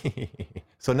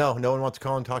 So no one wants to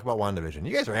call and talk about WandaVision.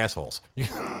 You guys are assholes.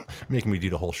 You're making me do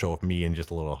the whole show with me and just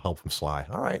a little help from Sly.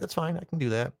 All right, that's fine. I can do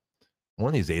that. One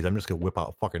of these days, I'm just gonna whip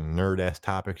out fucking nerd ass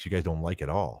topics you guys don't like at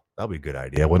all. That'll be a good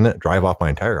idea, wouldn't it? Drive off my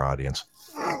entire audience.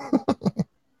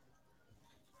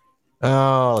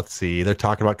 Oh, let's see. They're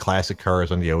talking about classic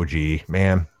cars on the OG.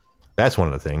 Man, that's one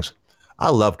of the things. I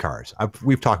love cars.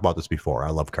 We've talked about this before. I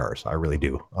love cars. I really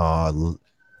do. I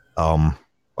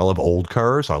love old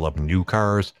cars. I love new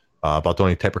cars. About the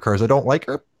only type of cars I don't like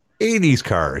are 80s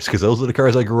cars, because those are the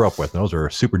cars I grew up with. And those are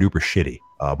super duper shitty,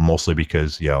 mostly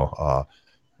because,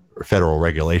 federal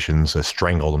regulations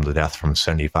strangled them to death from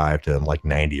 75 to like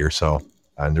 90 or so.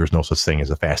 And there's no such thing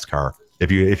as a fast car.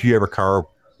 If you have a car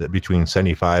that between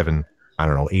 75 and, I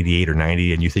don't know, 88 or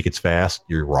 90 and you think it's fast,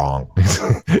 you're wrong.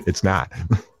 It's not.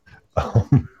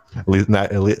 At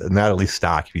least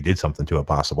stock if you did something to it,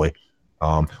 possibly.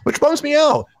 Which bums me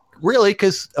out, really,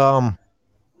 because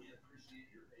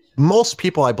most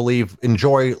people, I believe,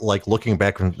 enjoy like looking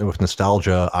back with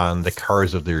nostalgia on the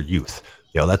cars of their youth.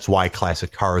 That's why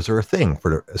classic cars are a thing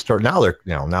for the start. Now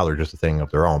they're just a thing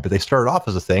of their own, but they started off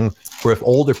as a thing where if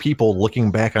older people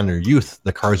looking back on their youth,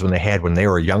 the cars when they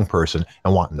were a young person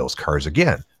and wanting those cars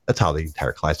again. That's how the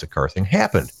entire classic car thing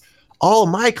happened. All of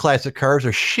my classic cars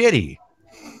are shitty.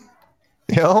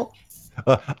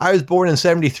 I was born in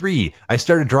 73. I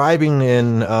started driving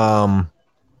in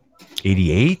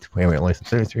 88. Wait, like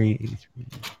 73, 83,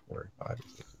 4, 5,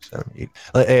 6, 7, 8.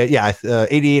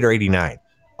 88 or 89.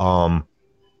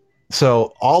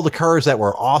 So all the cars that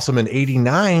were awesome in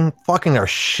 '89 fucking are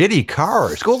shitty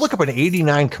cars. Go look up an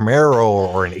 '89 Camaro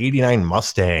or an '89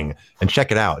 Mustang and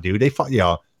check it out, dude.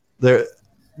 They're.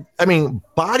 I mean,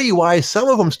 body wise, some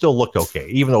of them still looked okay,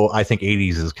 even though I think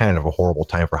 '80s is kind of a horrible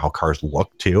time for how cars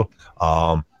look too.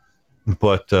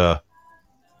 But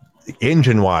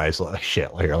engine wise,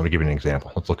 shit. Here, let me give you an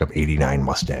example. Let's look up '89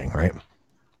 Mustang, right?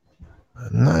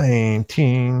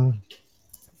 19.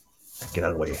 Get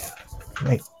out of the way.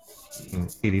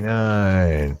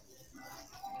 1989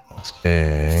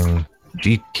 Mustang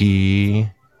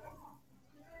GT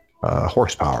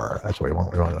horsepower. That's what we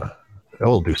want.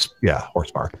 We'll do,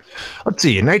 horsepower. Let's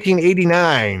see. In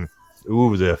 1989,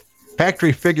 the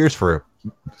factory figures for,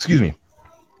 in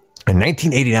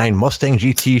 1989 Mustang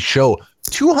GT show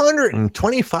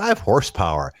 225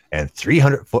 horsepower and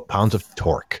 300 foot-pounds of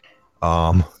torque.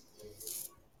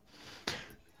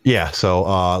 Let's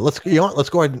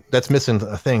go ahead. That's missing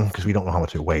a thing because we don't know how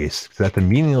much it weighs. That's a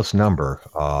meaningless number.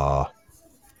 Don't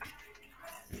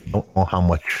know how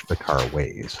much the car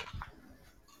weighs.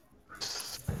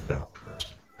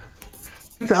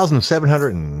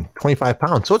 2,725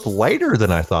 pounds. So it's lighter than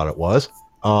I thought it was.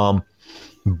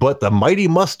 But the mighty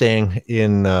Mustang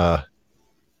in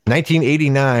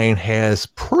 1989 has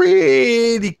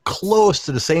pretty close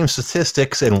to the same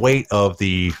statistics and weight of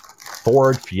the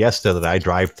Ford Fiesta that I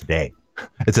drive today.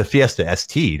 It's a Fiesta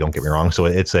ST, don't get me wrong, so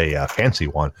it's a fancy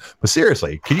one. But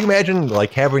seriously, can you imagine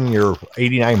like having your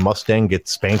 '89 Mustang get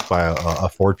spanked by a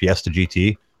Ford Fiesta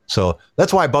GT? So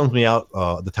that's why it bums me out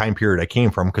the time period I came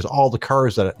from, because all the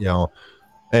cars that,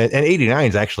 and '89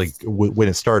 is actually when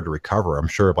it started to recover. I'm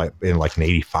sure in like an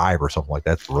 '85 or something like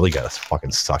that, it's really got to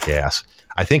fucking suck ass.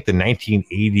 I think the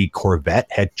 1980 Corvette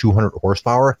had 200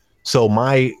 horsepower. So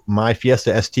my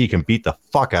Fiesta ST can beat the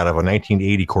fuck out of a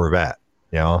 1980 Corvette,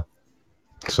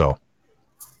 So,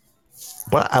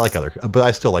 but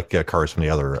I still like cars from the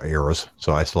other eras.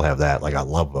 So I still have that. Like I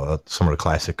love some of the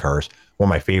classic cars. One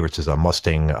of my favorites is a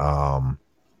Mustang,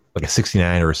 like a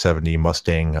 69 or a 70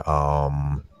 Mustang.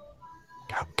 God,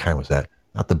 what kind was that?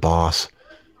 Not the Boss.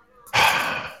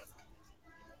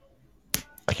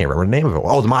 I can't remember the name of it.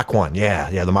 Oh, the Mach 1. Yeah,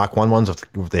 the Mach 1 ones.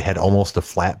 They had almost a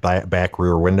flat back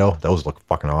rear window. Those look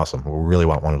fucking awesome. We really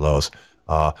want one of those.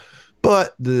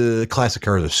 But the classic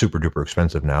cars are super duper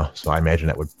expensive now. So I imagine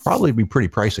that would probably be pretty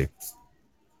pricey.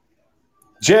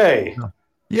 Jay.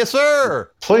 Yes,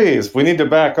 sir. Please, we need to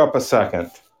back up a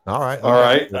second. All right.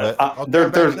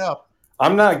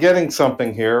 I'm not getting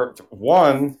something here.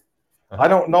 One, I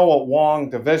don't know what Wong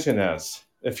Division is.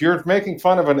 If you're making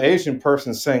fun of an Asian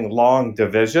person saying long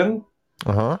division,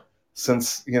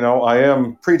 since, I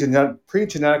am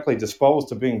pre-genetically disposed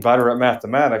to being better at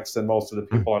mathematics than most of the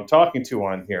people I'm talking to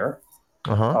on here,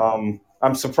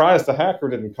 I'm surprised the hacker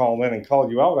didn't call in and call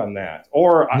you out on that.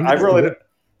 Or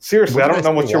seriously, I don't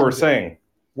know what you were saying.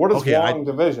 What is Wong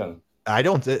Division? I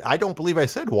don't believe I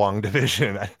said Wong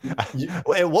Division.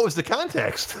 What was the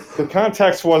context? The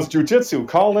context was jujitsu.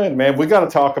 Call in, man. We got to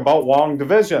talk about Wong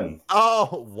Division.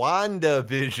 Oh,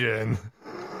 WandaVision.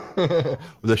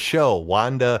 The show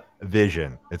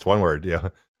WandaVision. It's one word. Yeah.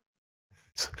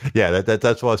 Yeah,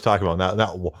 that's what I was talking about.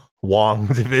 Not Wong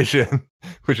Division,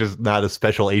 which is not a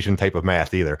special Asian type of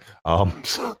math either.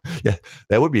 So, yeah,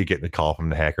 that would be getting a call from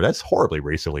the hacker. That's horribly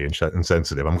racially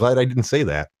insensitive. I'm glad I didn't say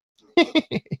that.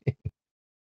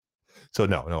 So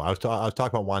no, I was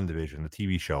talking about WandaVision, the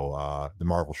TV show, the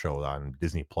Marvel show on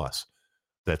Disney Plus.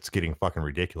 That's getting fucking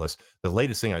ridiculous. The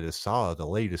latest thing I just saw, the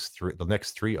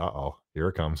next three. Here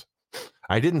it comes.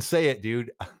 I didn't say it,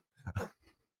 dude.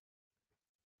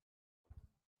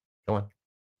 Come on,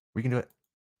 we can do it.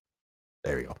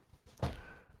 There we go.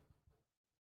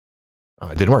 Oh,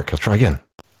 it didn't work. Let's try again.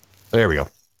 There we go.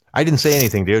 I didn't say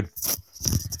anything, dude.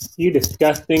 You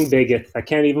disgusting bigot. I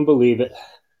can't even believe it.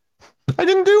 I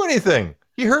didn't do anything.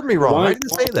 You heard me wrong. I didn't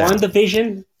say that.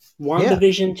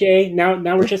 WandaVision, Jay.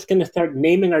 Now we're just going to start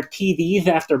naming our TVs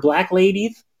after black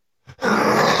ladies.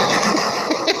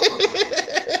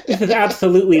 This is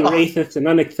absolutely racist and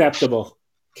unacceptable.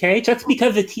 Okay? Just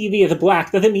because the TV is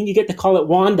black doesn't mean you get to call it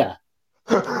Wanda.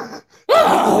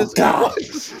 Oh, God.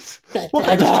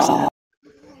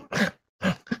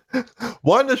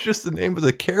 Wanda's just the name of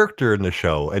the character in the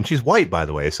show, and she's white, by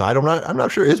the way. So I'm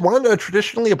not sure. Is Wanda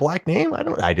traditionally a black name?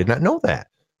 I did not know that.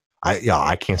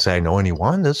 I can't say I know any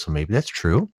Wandas, so maybe that's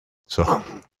true. So,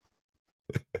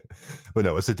 but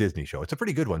no, it's a Disney show. It's a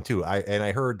pretty good one too.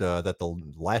 I heard that the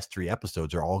last 3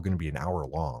 episodes are all going to be an hour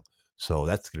long, so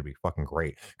that's going to be fucking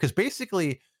great. Because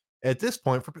basically, at this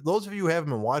point, for those of you who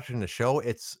haven't been watching the show,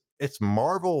 it's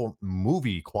Marvel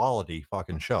movie quality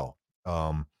fucking show.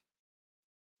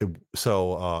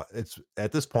 So it's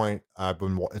at this point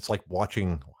it's like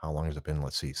watching, how long has it been?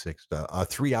 Let's see, a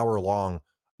 3 hour long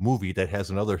movie that has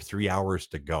another 3 hours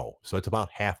to go. So it's about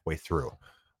halfway through.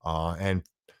 And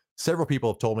several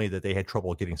people have told me that they had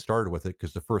trouble getting started with it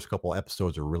because the first couple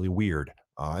episodes are really weird.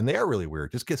 And they are really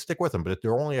weird. Just stick with them, but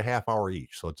they're only a half hour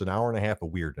each. So it's an hour and a half of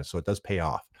weirdness. So it does pay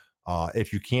off.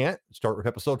 If you can't, start with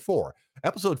episode 4.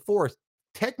 Episode 4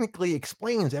 technically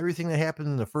explains everything that happened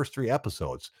in the first 3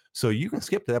 episodes. So you can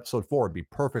skip to episode 4 and be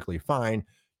perfectly fine.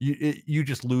 You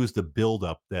just lose the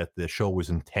buildup that the show was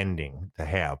intending to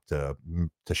have to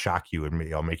shock you and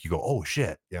make you go, oh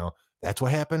shit, that's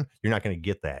what happened. You're not going to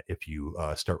get that if you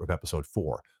start with episode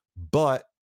 4, but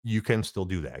you can still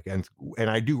do that. And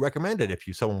I do recommend it if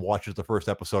someone watches the first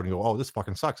episode and go, oh, this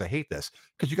fucking sucks, I hate this,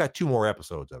 because you got 2 more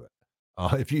episodes of it.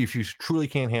 If you truly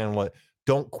can't handle it,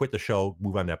 don't quit the show.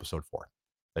 Move on to episode 4.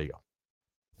 There you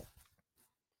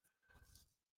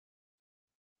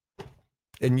go.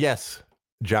 And yes,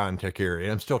 John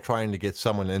Takiri, I'm still trying to get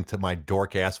someone into my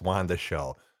dork ass Wanda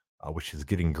show, which is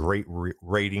getting great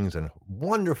ratings and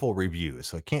wonderful reviews.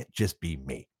 So it can't just be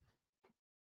me.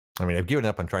 I mean, I've given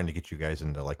up on trying to get you guys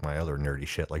into like my other nerdy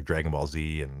shit, like Dragon Ball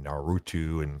Z and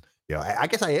Naruto, and I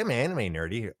guess I am anime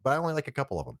nerdy, but I only like a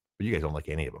couple of them. But you guys don't like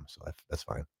any of them, so that's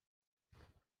fine.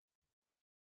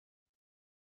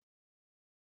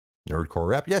 Nerdcore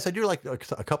rap. Yes, I do like a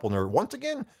couple nerd. Once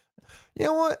again, you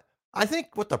know what? I think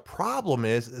what the problem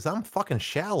is I'm fucking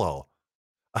shallow.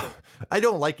 I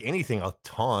don't like anything a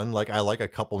ton. Like I like a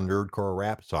couple nerdcore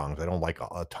rap songs. I don't like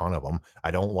a ton of them.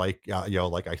 I don't like,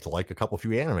 like I like a couple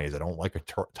few animes. I don't like a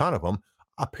ton of them.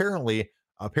 Apparently,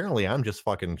 I'm just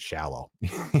fucking shallow.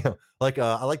 Like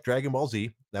I like Dragon Ball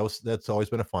Z. That's always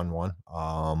been a fun one.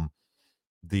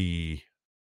 The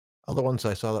other ones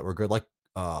I saw that were good, like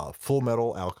Full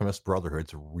Metal Alchemist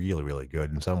Brotherhood's really, really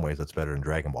good. In some ways, that's better than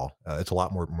Dragon Ball. It's a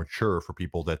lot more mature for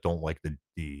people that don't like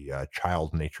the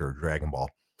child nature of Dragon Ball,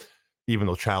 even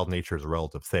though child nature is a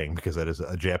relative thing, because that is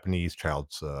a Japanese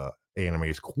child's anime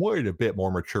is quite a bit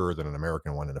more mature than an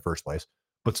American one in the first place.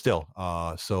 But still,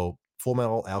 so Full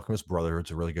Metal Alchemist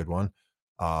Brotherhood's a really good one.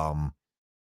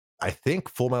 I think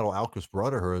Full Metal Alchemist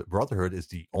Brotherhood is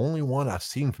the only one I've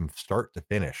seen from start to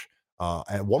finish.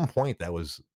 At one point, that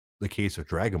was the case with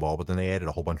Dragon Ball, but then they added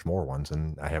a whole bunch more ones,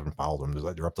 and I haven't followed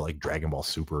them. They're up to like Dragon Ball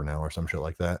Super now or some shit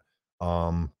like that.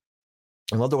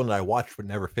 Another one that I watched but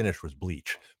never finished was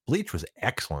Bleach. Bleach was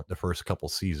excellent the first couple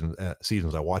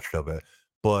seasons I watched of it,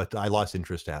 but I lost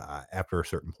interest after a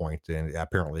certain point, and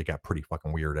apparently it got pretty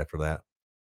fucking weird after that.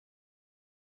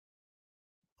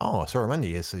 Oh, Sir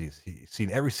Mendy he's seen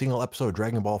every single episode of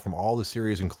Dragon Ball from all the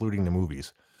series, including the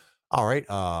movies. All right.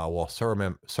 Well,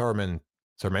 Sarmenti,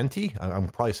 I'm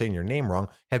probably saying your name wrong.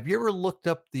 Have you ever looked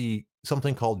up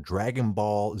something called Dragon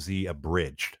Ball Z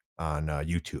Abridged on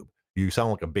YouTube? You sound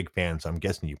like a big fan, so I'm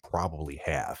guessing you probably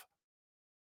have.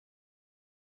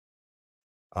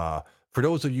 For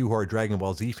those of you who are Dragon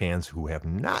Ball Z fans who have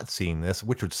not seen this,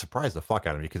 which would surprise the fuck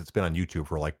out of me because it's been on YouTube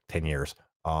for like 10 years,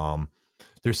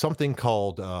 there's something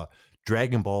called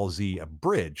Dragon Ball Z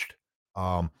Abridged,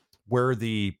 where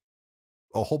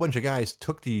a whole bunch of guys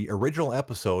took the original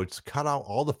episodes, cut out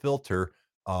all the filter,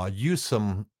 used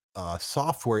some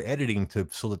software editing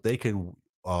so that they could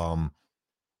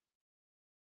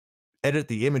edit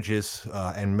the images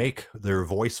and make their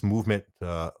voice movement,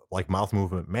 like mouth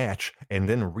movement, match, and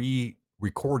then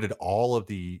re-recorded all of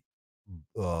the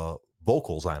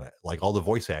vocals on it, like all the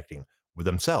voice acting with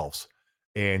themselves,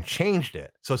 and changed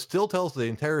it. So it still tells the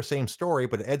entire same story,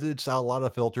 but it edits out a lot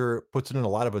of filter, puts it in a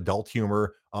lot of adult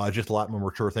humor, just a lot more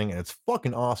mature thing, and it's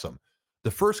fucking awesome.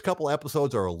 The first couple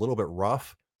episodes are a little bit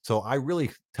rough, so I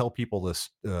really tell people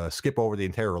to skip over the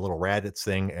entire Little Raditz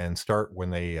thing and start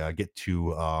when they get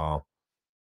to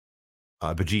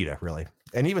Vegeta, really.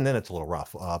 And even then, it's a little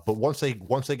rough. But once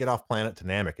they get off planet to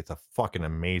Namek, it's a fucking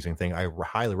amazing thing. I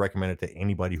highly recommend it to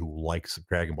anybody who likes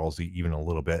Dragon Ball Z even a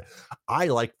little bit. I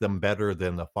like them better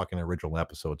than the fucking original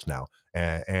episodes now.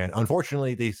 And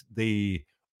unfortunately, they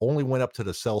only went up to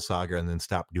the Cell Saga and then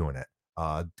stopped doing it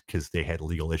because they had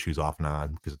legal issues off and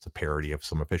on because it's a parody of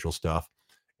some official stuff.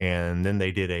 And then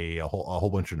they did a whole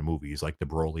bunch of the movies, like the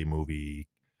Broly movie,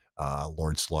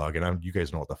 Lord Slug, and you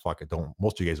guys know what the fuck.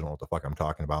 Most of you guys don't know what the fuck I'm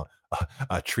talking about.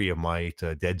 Tree of Might,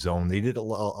 Dead Zone. They did a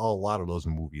lot of those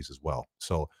movies as well.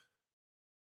 So,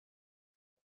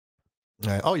 you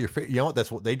know what?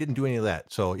 That's what they didn't do any of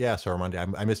that. So yeah, sorry, Monday.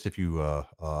 I missed if you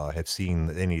have seen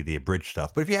any of the abridged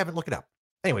stuff, but if you haven't, look it up.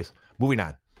 Anyways, moving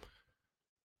on.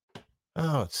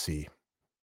 Let's see.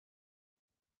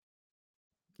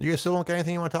 You guys still don't got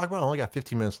anything you want to talk about? I only got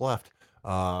 15 minutes left.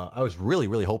 I was really,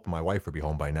 really hoping my wife would be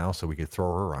home by now so we could throw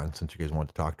her on since you guys wanted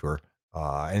to talk to her.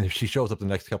 And if she shows up the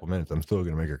next couple minutes, I'm still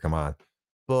going to make her come on.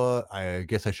 But I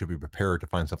guess I should be prepared to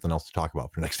find something else to talk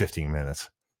about for the next 15 minutes.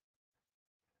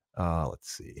 Let's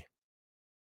see.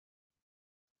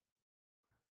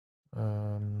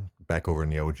 Back over in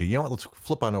the OG. You know what? Let's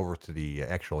flip on over to the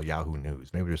actual Yahoo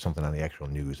News. Maybe there's something on the actual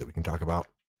news that we can talk about.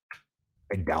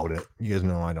 I doubt it. You guys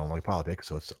know I don't like politics,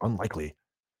 so it's unlikely.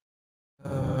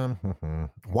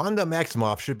 Wanda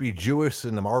Maximoff should be Jewish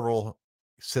in the Marvel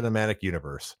Cinematic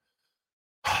Universe.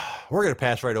 We're going to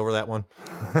pass right over that one.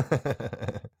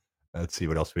 Let's see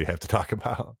what else we have to talk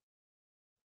about.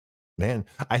 Man,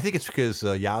 I think it's because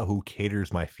Yahoo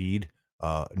caters my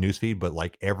news feed, but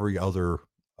like every other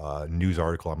news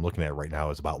article I'm looking at right now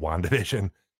is about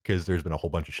WandaVision because there's been a whole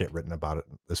bunch of shit written about it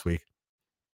this week.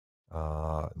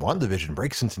 WandaVision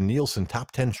breaks into Nielsen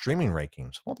top 10 streaming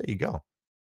rankings. Well, there you go.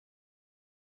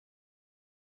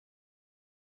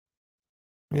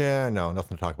 Yeah, no,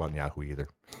 nothing to talk about in Yahoo either.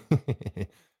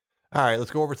 All right,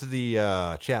 let's go over to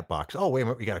the chat box. Oh, wait a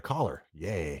minute, we got a caller.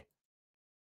 Yay.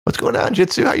 What's going on,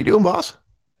 Jitsu? How you doing, boss?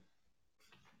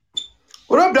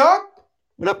 What up, dog?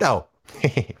 What up, now?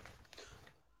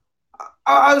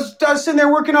 I was sitting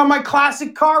there working on my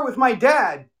classic car with my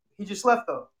dad. He just left,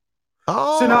 though.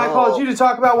 Oh. So now I called you to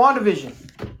talk about WandaVision.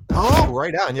 Oh,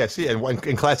 right on. Yeah, see,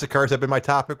 and classic cars have been my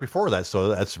topic before that, so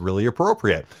that's really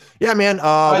appropriate. Yeah, man.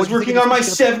 I was working on my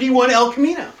 71 El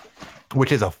Camino.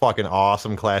 Which is a fucking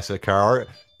awesome classic car.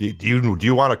 Do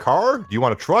you want a car? Do you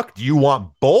want a truck? Do you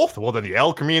want both? Well, then the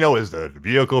El Camino is the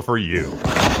vehicle for you.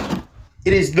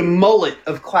 It is the mullet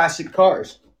of classic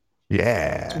cars.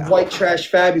 Yeah. It's white trash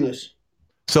fabulous.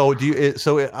 So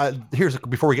here's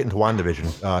before we get into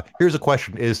WandaVision, here's a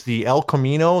question: is the El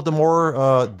Camino the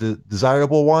more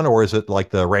desirable one, or is it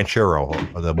like the Ranchero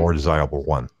the more desirable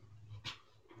one?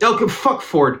 Fuck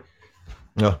Ford.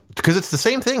 No, because it's the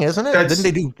same thing, isn't it?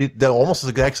 Didn't they do almost the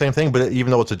exact same thing? But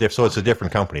even though it's a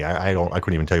different company, I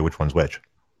couldn't even tell you which one's which.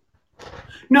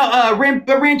 No,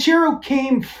 the Ranchero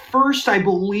came first, I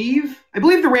believe. I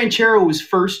believe the Ranchero was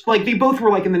first. Like they both were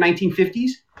like in the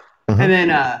 1950s, and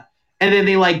then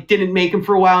they like didn't make them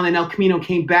for a while, and then El Camino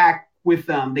came back with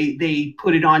they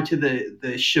put it onto the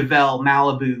Chevelle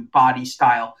Malibu body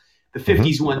style. The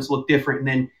 50s ones look different,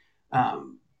 and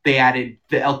then they added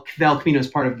the El Camino as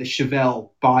part of the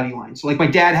Chevelle body line. So like my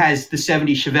dad has the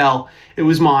 70 Chevelle. It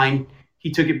was mine.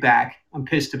 He took it back. I'm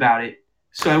pissed about it.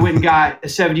 So I went and got a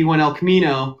 71 El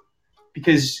Camino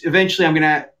because eventually I'm going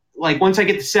to like once I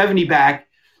get the 70 back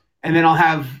and then I'll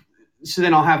have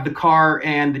the car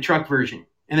and the truck version.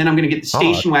 And then I'm going to get the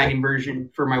station wagon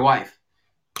version for my wife.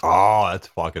 Oh, that's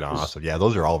fucking awesome. Yeah,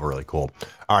 those are all really cool.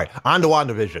 All right, on to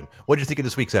WandaVision. What did you think of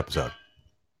this week's episode?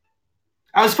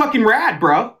 I was fucking rad,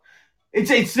 bro.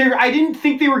 It's there. I didn't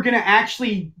think they were gonna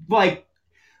actually like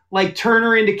turn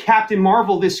her into Captain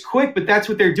Marvel this quick, but that's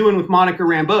what they're doing with Monica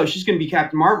Rambeau. She's gonna be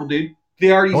Captain Marvel, dude.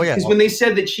 They already because when they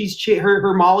said that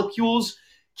her molecules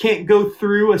can't go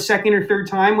through a second or third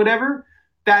time, whatever.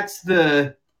 That's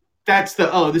the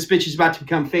this bitch is about to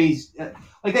become Phase.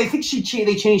 Like I think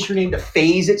they changed her name to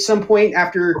Phase at some point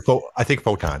after. I think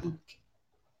Photon.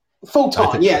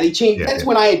 Photon, yeah, they changed. Yeah, that's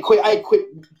when I had quit.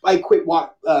 I quit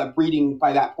breeding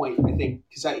by that point. I think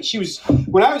because she was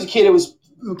when I was a kid. It was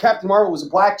Captain Marvel was a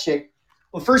black chick.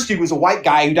 Well, the first dude was a white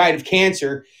guy who died of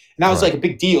cancer, and that was like a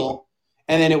big deal.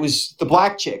 And then it was the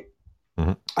black chick,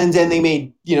 and then they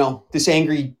made this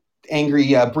angry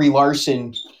Brie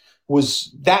Larson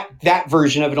was that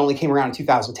version of it only came around in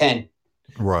 2010.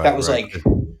 Right, that was like.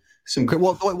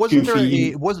 Wasn't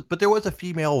there but there was a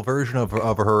female version of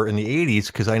her in the 80s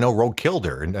because I know Rogue killed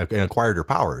her and acquired her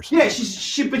powers. Yeah,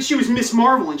 but she was Miss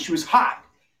Marvel and she was hot.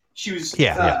 She was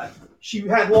she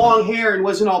had long hair and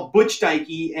wasn't all butch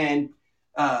dykey and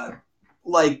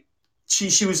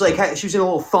she was like she was in a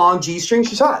little thong G-string.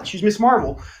 She's hot. She was Miss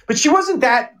Marvel, but she wasn't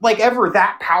that like ever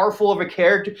that powerful of a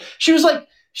character. She was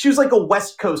like a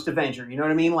West Coast Avenger, you know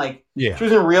what I mean? Like, she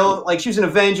wasn't real, like, she was an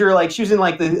Avenger, like, she was in,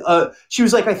 like, she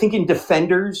was, like, I think in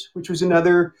Defenders, which was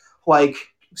another, like,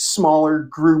 smaller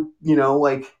group,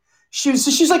 like,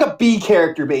 she's like a B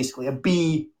character, basically, a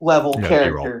B-level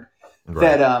character.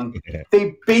 Right. That,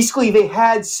 they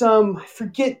had some, I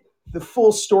forget the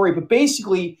full story, but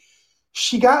basically,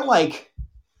 she got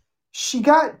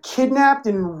kidnapped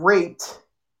and raped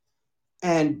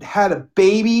and had a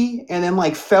baby and then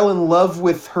like fell in love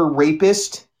with her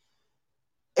rapist.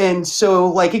 And so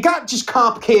like it got just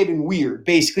complicated and weird,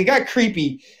 basically. It got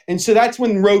creepy. And so that's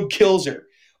when Rogue kills her.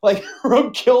 Like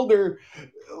Rogue killed her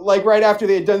like right after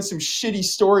they had done some shitty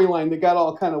storyline that got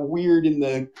all kind of weird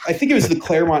in I think it was the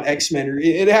Claremont X-Men or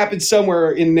it happened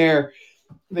somewhere in there.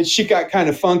 that shit got kind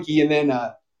of funky,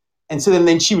 and so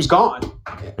then she was gone,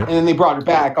 and then they brought her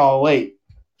back all late.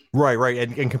 Right.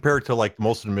 And compared to like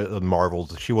most of the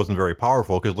Marvels, she wasn't very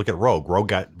powerful because look at Rogue. Rogue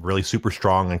got really super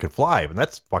strong and could fly, and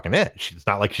that's fucking it. It's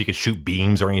not like she could shoot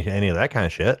beams or any of that kind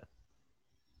of shit.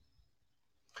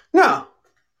 No.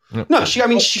 She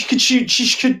could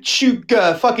shoot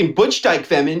fucking Butch Dyke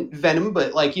venom,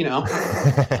 but like, you know.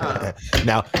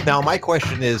 Now my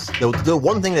question is the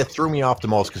one thing that threw me off the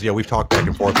most, because we've talked back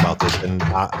and forth about this,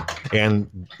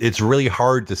 and it's really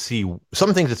hard to see.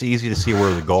 Some things it's easy to see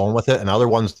where they're going with it, and other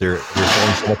ones they're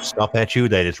throwing so much stuff at you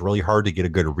that it's really hard to get a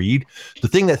good read. The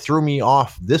thing that threw me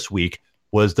off this week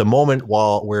was the moment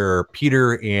where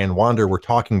Peter and Wanda were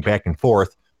talking back and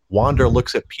forth. Wanda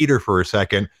looks at Peter for a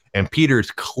second, and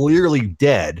Peter's clearly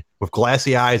dead with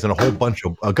glassy eyes and a whole bunch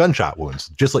of gunshot wounds,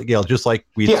 just like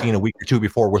we had seen a week or two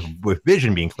before with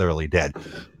Vision being clearly dead.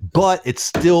 But it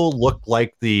still looked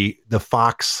like the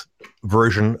Fox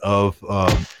version of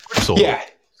Quicksilver. Yeah.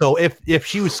 So if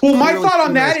she was my thought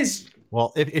on that is.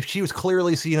 Well, if she was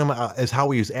clearly seeing him as how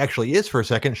he actually is for a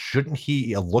second, shouldn't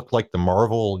he look like the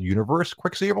Marvel Universe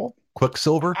Quicksilver?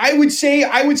 I would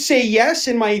say yes.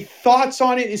 And my thoughts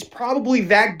on it is probably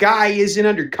that guy isn't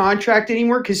under contract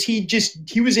anymore because he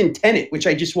was in Tenet, which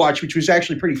I just watched, which was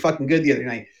actually pretty fucking good the other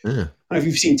night. I don't know if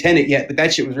you've seen Tenet yet, but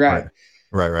that shit was rad.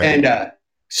 Right. And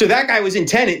so that guy was in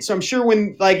Tenet. So I'm sure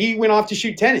when he went off to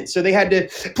shoot Tenet, so they had to.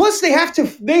 Plus, they have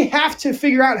to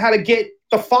figure out how to get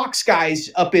the Fox guys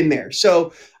up in there.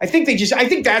 So I think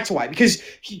that's why, because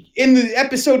in the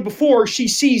episode before she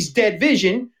sees dead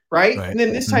Vision, right? And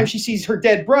then this time she sees her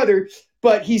dead brother,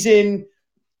 but he's in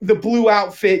the blue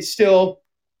outfit still.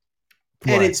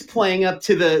 And it's playing up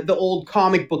to the old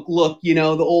comic book look, you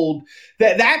know, the old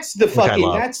that's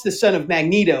the son of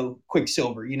Magneto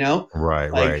Quicksilver, you know?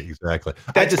 Right, exactly.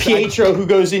 That's Pietro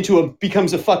who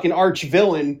becomes a fucking arch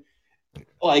villain.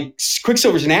 Like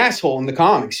Quicksilver's an asshole in the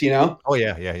comics, you know? Oh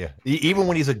yeah. Even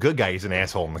when he's a good guy, he's an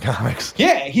asshole in the comics.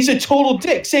 Yeah, he's a total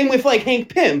dick. Same with like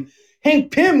Hank Pym.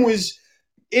 Hank Pym was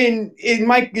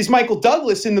is Michael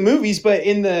Douglas in the movies, but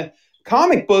in the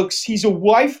comic books, he's a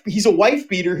wife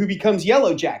beater who becomes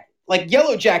Yellow Jacket. Like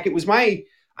Yellow Jacket was I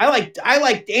liked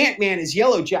Ant-Man as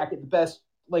Yellow Jacket the best.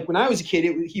 Like when I was a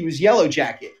kid, he was Yellow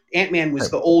Jacket. Ant-Man was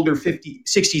the older 50s,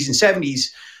 60s, and 70s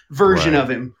version of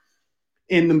him.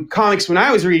 In the comics, when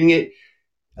I was reading it,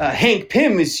 Hank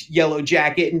Pym is Yellow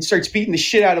Jacket and starts beating the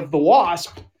shit out of the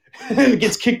Wasp and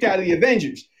gets kicked out of the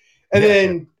Avengers.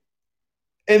 And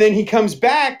then he comes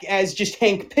back as just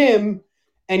Hank Pym,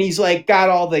 and he's like got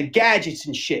all the gadgets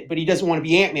and shit, but he doesn't want to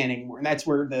be Ant-Man anymore. And that's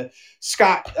where the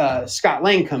Scott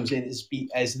Lang comes in as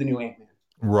the new Ant-Man.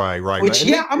 Right. Which,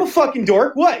 I'm a fucking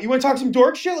dork. What? You want to talk some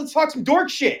dork shit? Let's talk some dork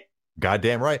shit.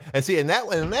 Goddamn right. And see, in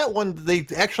that one, they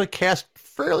actually cast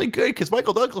fairly good because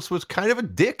Michael Douglas was kind of a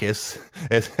dick as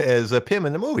Pym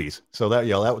in the movies. So that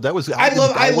was.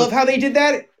 I love how they did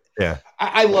that. Yeah.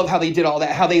 I love how they did all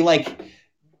that. How they like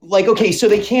okay, so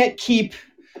they can't keep.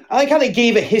 I like how they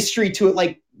gave a history to it.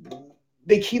 Like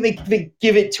they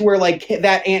give it to where like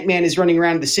that Ant-Man is running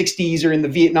around in the 60s or in the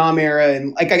Vietnam era,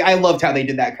 and like I loved how they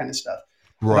did that kind of stuff.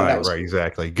 Right,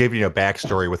 exactly. Giving you a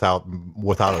backstory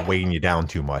without it weighing you down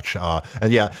too much.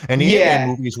 And the Ant-Man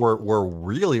movies were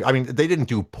really, I mean, they didn't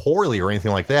do poorly or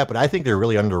anything like that, but I think they're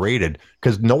really underrated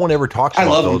because no one ever talks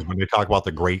about those when they talk about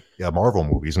the great Marvel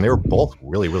movies, and they were both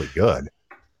really, really good.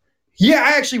 Yeah,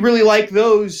 I actually really like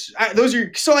those. Those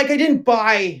are so like Captain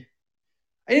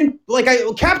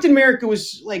America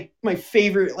was like my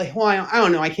favorite. Like, well, I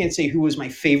don't know. I can't say who was my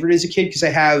favorite as a kid because I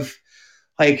have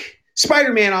like.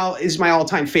 Spider-Man is my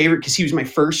all-time favorite because he was my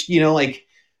first, you know, like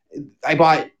I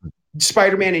bought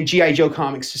Spider-Man and G.I. Joe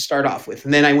comics to start off with.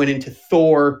 And then I went into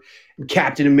Thor and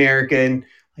Captain America. And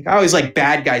like, I always liked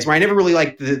bad guys. I never really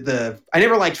liked I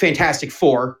never liked Fantastic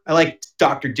Four. I liked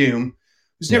Doctor Doom.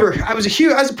 I was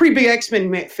a pretty big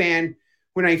X-Men fan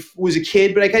when I was a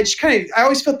kid, but I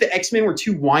always felt the X-Men were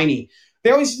too whiny.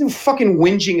 They always do fucking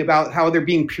whinging about how they're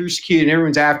being persecuted and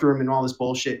everyone's after them and all this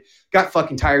bullshit. Got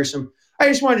fucking tiresome. I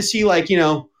just wanted to see like, you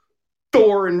know,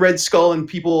 Thor and Red Skull and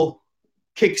people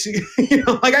kicks, you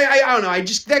know, like I don't know.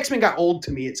 The X-Men got old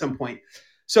to me at some point.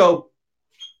 So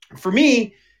for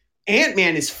me,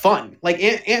 Ant-Man is fun. Like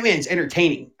Ant-Man's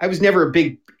entertaining. I was never a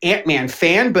big Ant-Man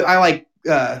fan, but I like,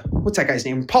 what's that guy's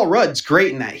name? Paul Rudd's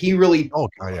great in that. He really,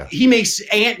 he makes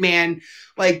Ant-Man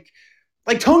like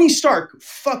Tony Stark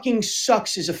fucking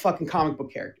sucks as a fucking comic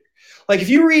book character. Like if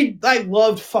you read, I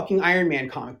loved fucking Iron Man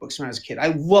comic books when I was a kid. I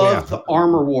loved the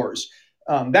Armor Wars.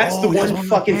 That's the one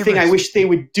fucking thing I wish they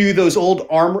would do. Those old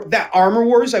Armor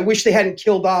Wars. I wish they hadn't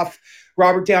killed off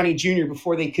Robert Downey Jr.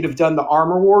 before they could have done the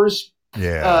Armor Wars.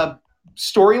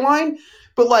 storyline,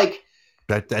 but like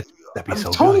that'd be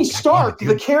so Tony good. Stark,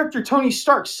 the character Tony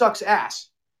Stark sucks ass.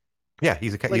 Yeah,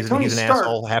 he's Tony an Stark,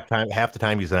 asshole. Half the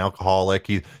time he's an alcoholic.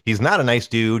 He's not a nice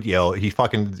dude. He's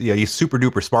super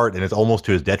duper smart, and it's almost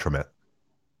to his detriment.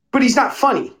 But he's not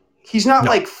funny. He's not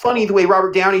like funny the way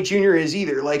Robert Downey Jr. is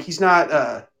either. Like he's not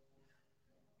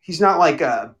like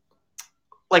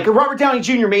Robert Downey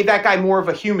Jr. made that guy more of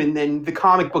a human than the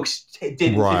comic books did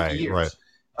in 50 years.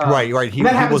 Right.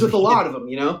 That happens with a lot of them,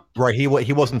 you know. Right. He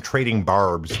wasn't trading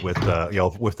barbs with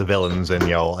with the villains, and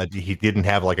he didn't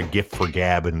have like a gift for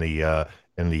gab in the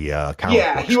comic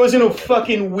books. He wasn't a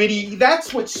fucking witty.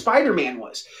 That's what Spider-Man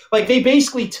was. Like they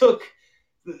basically took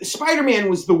Spider-Man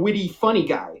was the witty, funny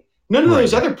guy. None of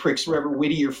those other pricks were ever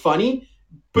witty or funny,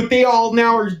 but they all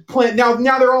now are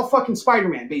now they're all fucking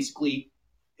Spider-Man. Basically,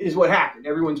 is what happened.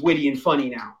 Everyone's witty and funny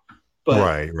now.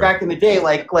 But back in the day,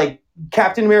 like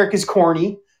Captain America's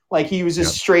corny. Like he was a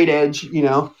straight edge, you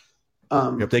know.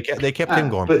 They kept him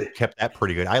going. But kept that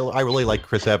pretty good. I really like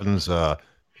Chris Evans'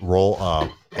 role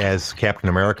as Captain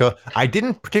America. I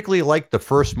didn't particularly like the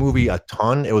first movie a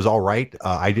ton. It was all right.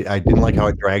 I didn't like how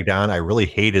it dragged on. I really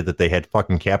hated that they had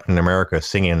fucking Captain America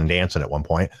singing and dancing at one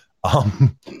point.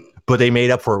 But they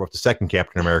made up for it with the second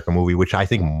Captain America movie, which I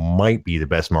think might be the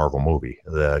best Marvel movie.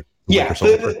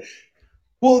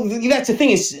 Well, that's the thing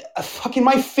is fucking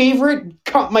my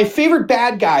favorite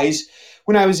bad guys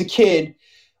when I was a kid.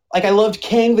 Like I loved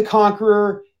Kang the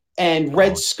Conqueror and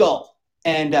Red Skull,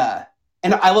 and I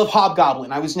love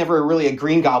Hobgoblin. I was never really a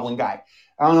Green Goblin guy.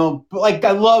 I don't know, but like I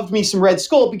loved me some Red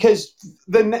Skull because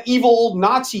the evil old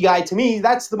Nazi guy to me,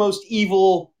 that's the most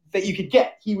evil that you could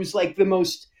get. He was like the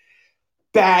most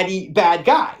bad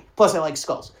guy. Plus, I like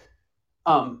skulls.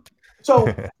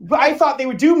 So but I thought they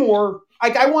would do more.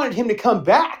 Like I wanted him to come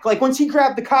back. Like once he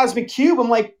grabbed the cosmic cube, I'm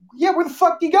like, yeah, where the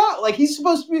fuck he got? Like he's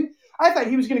supposed to be. I thought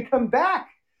he was going to come back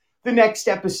the next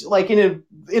episode, like in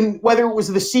whether it was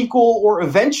the sequel or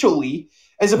eventually,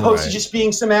 as opposed to just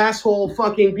being some asshole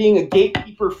fucking being a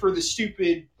gatekeeper for the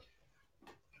stupid.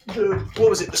 What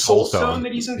was it? The Soul Stone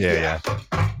that he's in. Yeah,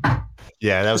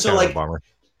 that was kind of a bummer.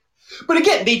 But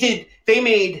again, they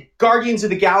made Guardians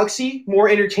of the Galaxy more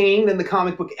entertaining than the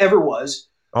comic book ever was.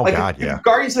 Oh God, yeah.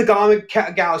 Guardians of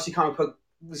the Galaxy comic book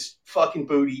was fucking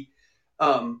booty.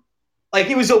 Like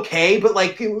it was okay, but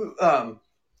like it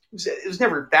was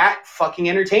never that fucking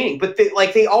entertaining. But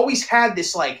they always had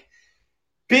this like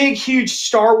big, huge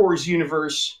Star Wars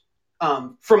universe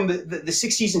from the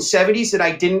 60s and 70s that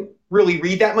I didn't really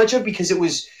read that much of because it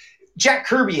was Jack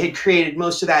Kirby had created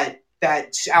most of that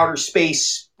outer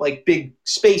space, like big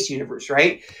space universe,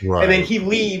 right? And then he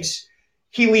leaves,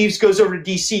 goes over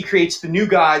to DC, creates the New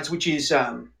Gods, which is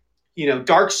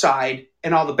Darkseid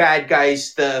and all the bad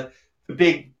guys, the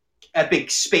big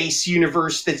epic space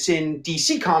universe that's in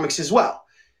DC Comics as well.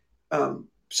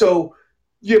 So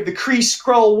you have the Kree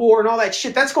Skrull War and all that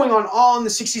shit that's going on all in the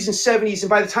 60s and 70s. And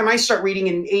by the time I start reading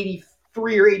in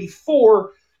 83 or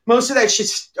 84, most of that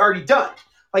shit's already done.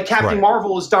 Like Captain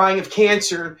Marvel is dying of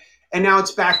cancer, and now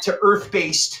it's back to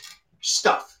Earth-based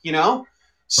stuff, you know?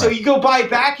 So you go buy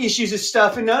back issues of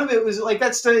stuff, and none of it was like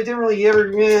that stuff. It didn't really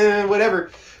ever,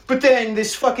 whatever. But then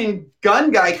this fucking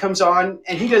gun guy comes on,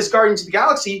 and he does Guardians of the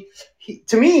Galaxy.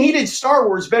 To me, he did Star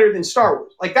Wars better than Star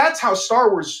Wars. Like that's how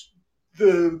Star Wars,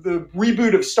 the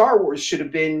reboot of Star Wars should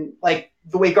have been, like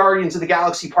the way Guardians of the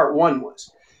Galaxy Part 1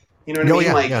 was. You know what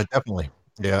I mean? Yeah, definitely.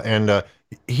 Yeah, and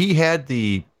he had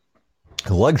the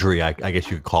luxury, I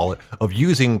guess you could call it, of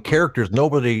using characters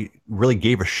nobody really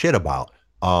gave a shit about.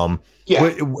 And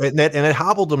it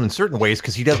hobbled him in certain ways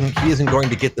because he isn't going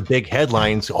to get the big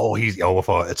headlines.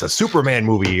 It's a Superman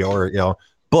movie,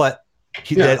 but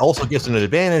that also gives him an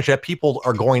advantage that people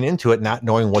are going into it not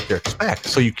knowing what to expect.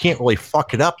 So you can't really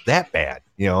fuck it up that bad.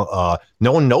 No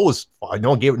one knows. No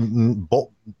one gave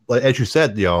it, as you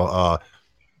said,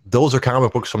 those are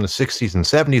comic books from the 60s and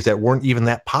 70s that weren't even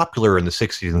that popular in the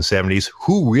 60s and 70s.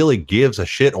 Who really gives a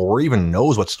shit or even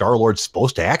knows what Star-Lord's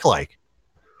supposed to act like?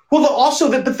 Well, also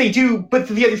but they do. But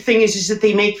the other thing is that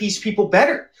they make these people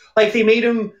better. Like they made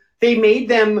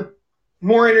them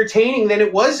more entertaining than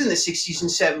it was in the 60s and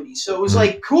 70s. So it was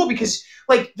like cool because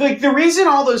like the reason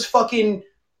all those fucking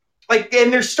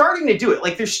and they're starting to do it.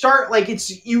 Like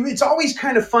it's always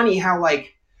kind of funny how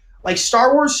like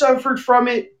Star Wars suffered from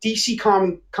it, DC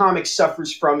Comics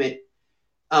suffers from it,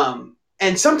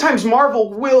 and sometimes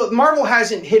Marvel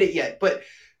hasn't hit it yet. But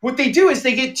what they do is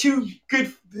they get too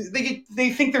good.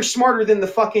 They think they're smarter than the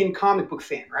fucking comic book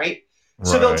fan, right?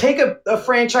 So they'll take a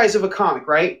franchise of a comic,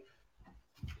 right?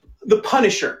 The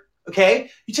Punisher,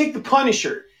 okay? You take the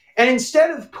Punisher, and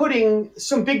instead of putting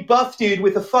some big buff dude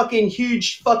with a fucking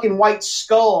huge fucking white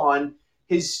skull on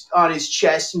his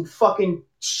chest and fucking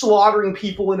slaughtering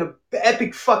people in a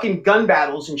epic fucking gun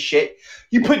battles and shit.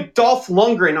 You put Dolph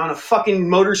Lundgren on a fucking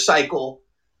motorcycle,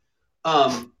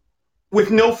 with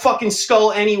no fucking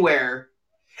skull anywhere,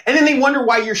 and then they wonder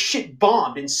why your shit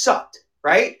bombed and sucked,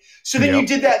 right? So then you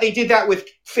did that. They did that with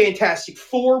Fantastic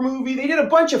Four movie. They did a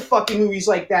bunch of fucking movies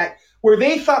like that where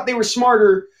they thought they were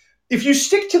smarter. If you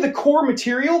stick to the core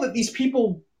material that these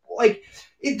people like,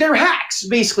 they're hacks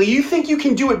basically. You think you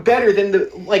can do it better than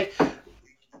the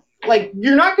like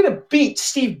you're not going to beat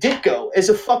Steve Ditko as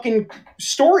a fucking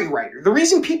story writer. The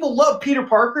reason people love Peter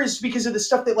Parker is because of the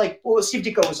stuff that Steve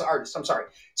Ditko was the artist. I'm sorry.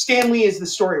 Stan Lee is the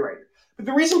story writer. But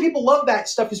the reason people love that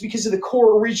stuff is because of the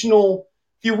core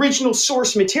the original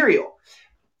source material.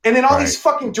 And then all these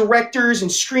fucking directors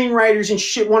and screenwriters and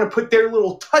shit want to put their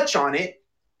little touch on it.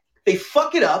 They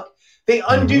fuck it up. They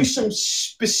undo some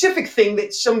specific thing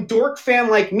that some dork fan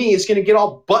like me is going to get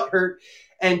all butthurt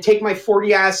and take my 40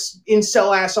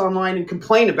 incel ass online and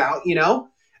complain about, you know?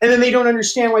 And then they don't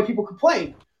understand why people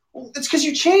complain. Well, it's because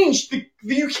you changed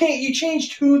you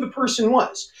changed who the person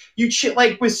was.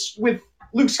 Like with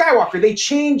Luke Skywalker, they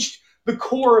changed the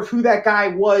core of who that guy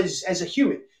was as a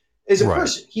human, as a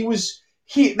person.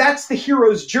 That's the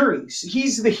hero's journey.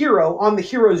 He's the hero on the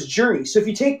hero's journey. So if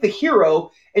you take the hero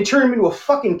and turn him into a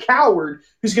fucking coward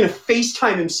who's going to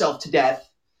FaceTime himself to death,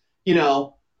 you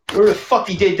know, whatever the fuck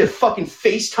he did to fucking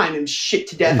FaceTime him shit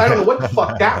to death. I don't know what the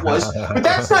fuck that was, but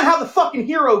that's not how the fucking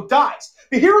hero dies.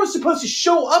 The hero's supposed to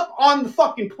show up on the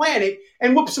fucking planet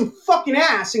and whoop some fucking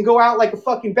ass and go out like a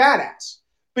fucking badass.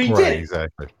 But he didn't.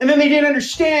 Exactly. And then they didn't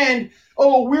understand,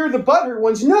 oh, we're the butthurt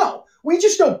ones. No. We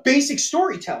just know basic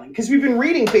storytelling because we've been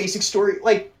reading basic story.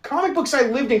 Like comic books, I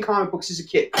lived in comic books as a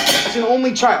kid. As an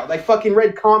only child, I fucking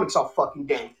read comics all fucking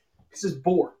day. This is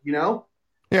bored, you know?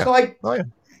 Yeah. So like,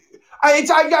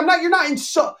 you're not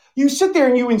insult. You sit there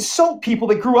and you insult people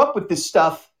that grew up with this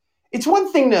stuff. It's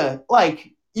one thing to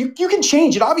like, you can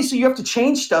change it. Obviously you have to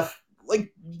change stuff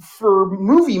like for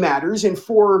movie matters and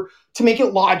to make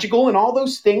it logical and all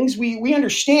those things. We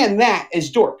understand that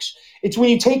as dorks. It's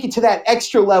when you take it to that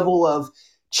extra level of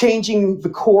changing the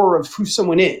core of who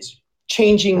someone is,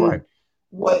 changing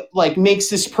what like makes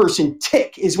this person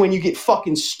tick is when you get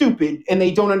fucking stupid and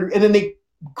they don't and then they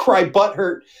cry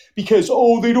butthurt because,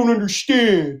 they don't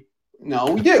understand. No,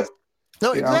 we do.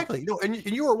 No, exactly. And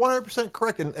you were 100%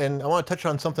 correct. And I want to touch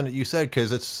on something that you said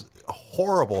because it's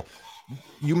horrible.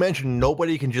 You mentioned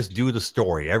nobody can just do the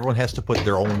story. Everyone has to put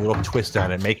their own little twist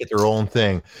on it, make it their own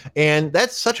thing. And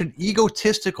that's such an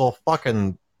egotistical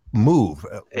fucking move.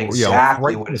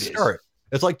 Exactly what it is.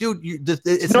 It's like, dude,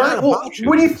 it's not about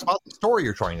you. It's about the story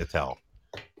you're trying to tell.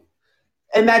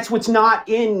 And that's what's not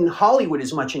in Hollywood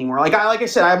as much anymore. Like I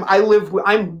said, I'm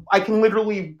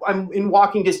in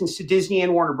walking distance to Disney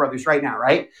and Warner Brothers right now,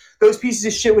 right? Those pieces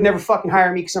of shit would never fucking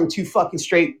hire me because I'm too fucking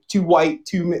straight, too white,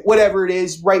 too whatever it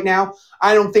is right now.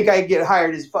 I don't think I'd get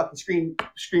hired as a fucking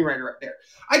screenwriter right there.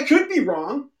 I could be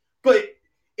wrong, but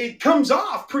it comes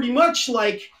off pretty much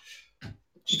like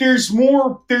there's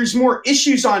more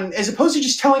issues on, as opposed to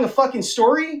just telling a fucking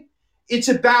story. It's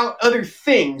about other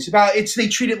things. They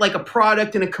treat it like a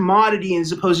product and a commodity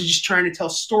as opposed to just trying to tell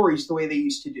stories the way they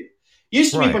used to do.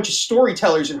 Used to be a bunch of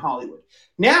storytellers in Hollywood.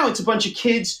 Now it's a bunch of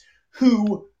kids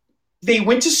who they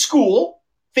went to school,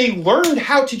 they learned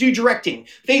how to do directing,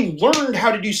 they learned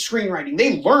how to do screenwriting,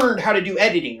 they learned how to do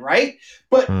editing, right?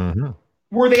 But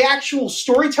were they actual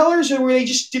storytellers or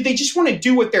did they just want to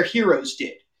do what their heroes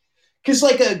did? Because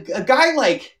like a guy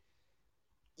like,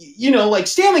 like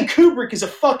Stanley Kubrick is a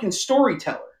fucking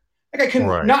storyteller. Like I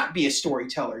couldn't not be a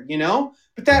storyteller, you know?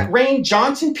 But that Rain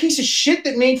Johnson piece of shit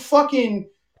that made fucking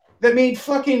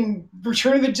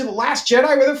Return of the Last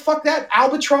Jedi, where the fuck that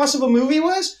albatross of a movie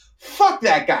was, fuck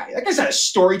that guy. That guy's not a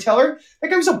storyteller.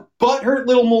 That guy was a butthurt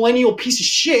little millennial piece of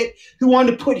shit who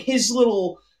wanted to put his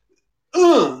little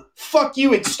fuck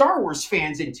you at Star Wars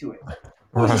fans into it.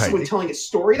 That wasn't someone telling a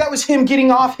story. That was him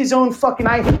getting off his own fucking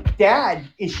I hate dad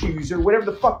issues or whatever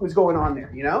the fuck was going on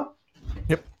there, you know?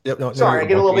 Yep. No, sorry, I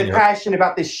get a little bit passionate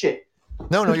about this shit.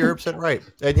 No, you're upset, right.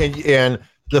 And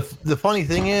the funny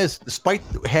thing is, despite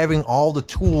having all the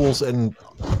tools and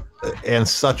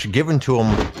such given to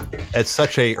them at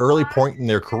such a early point in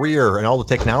their career and all the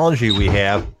technology we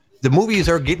have, the movies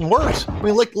are getting worse. I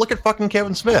mean, look at fucking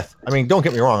Kevin Smith. I mean, don't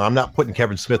get me wrong. I'm not putting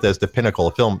Kevin Smith as the pinnacle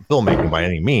of filmmaking by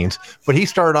any means, but he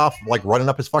started off like running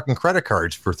up his fucking credit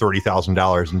cards for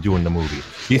 $30,000 and doing the movie.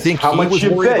 Do you think how he much was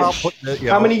you worried bitch? About putting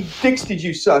How many dicks did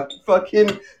you suck?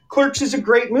 Fucking Clerks is a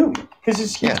great movie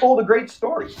because he told a great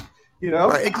story. You know?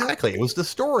 Right, exactly. It was the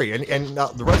story, and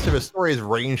the rest of his stories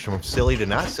ranged from silly to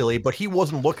not silly. But he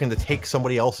wasn't looking to take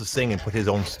somebody else's thing and put his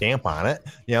own stamp on it.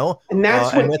 You know, And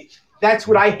that's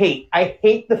what I hate. I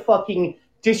hate the fucking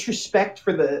disrespect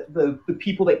for the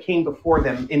people that came before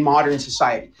them in modern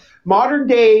society. Modern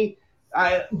day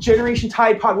Generation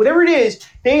Tide Pod, whatever it is,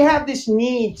 they have this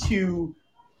need to,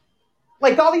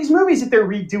 like, all these movies that they're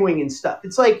redoing and stuff.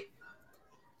 It's like,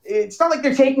 it's not like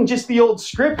they're taking just the old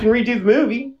script and redo the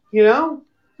movie. You know,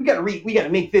 we gotta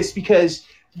make this because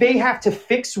they have to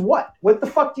fix what? What the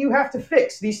fuck do you have to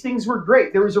fix? These things were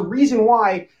great. There was a reason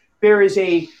why there is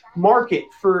a market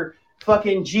for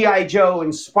fucking G.I. Joe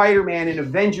and Spider-Man and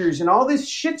Avengers and all this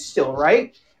shit still,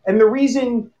 right? And the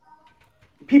reason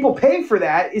people pay for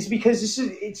that is because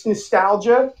it's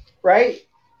nostalgia, right?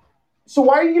 So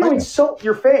why are you going to insult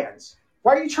your fans?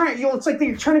 Why are you trying? It's like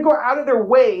they're trying to go out of their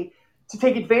way to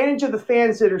take advantage of the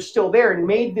fans that are still there and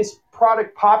made this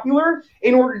product popular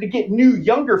in order to get new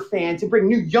younger fans and bring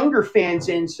new younger fans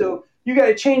in. So you got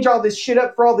to change all this shit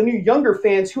up for all the new younger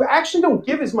fans who actually don't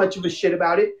give as much of a shit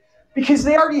about it because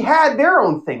they already had their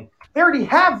own thing. They already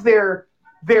have their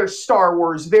Star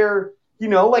Wars, their, you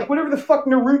know, like whatever the fuck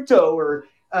Naruto or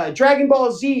Dragon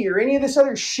Ball Z or any of this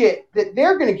other shit that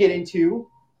they're going to get into,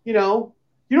 you know.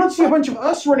 You don't see a bunch of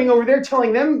us running over there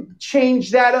telling them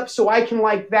change that up so I can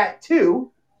like that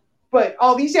too. But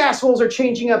all these assholes are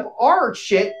changing up our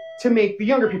shit to make the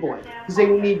younger people like it because they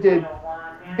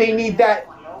need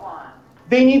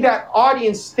that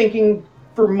audience thinking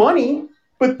for money.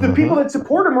 But the people that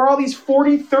support them are all these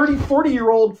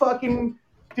 40-year-old fucking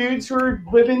dudes who are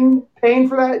paying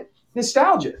for that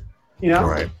nostalgia. You know?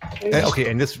 Right.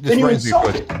 And this brings me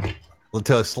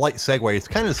to a slight segue. It's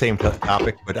kind of the same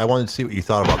topic, but I wanted to see what you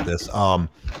thought about this.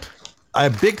 A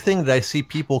big thing that I see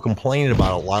people complaining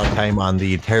about a lot of time on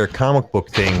the entire comic book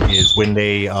thing is when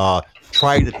they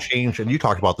try to change, and you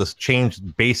talked about this, change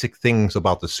basic things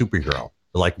about the superhero,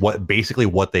 like what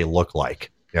they look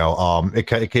like. You know, it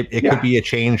could be a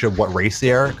change of what race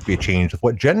they are. It could be a change of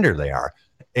what gender they are.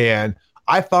 And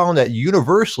I found that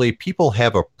universally people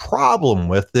have a problem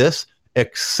with this,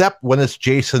 except when it's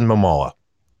Jason Momoa.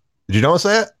 Did you notice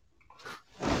that?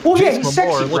 Well, Jason yeah, he's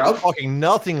Momoa sexy, bro. looks fucking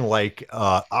nothing like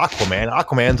Aquaman.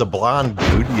 Aquaman's a blonde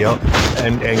dude, you know,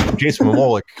 and Jason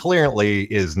Momoa clearly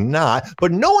is not.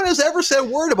 But no one has ever said a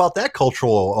word about that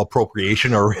cultural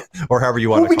appropriation or however you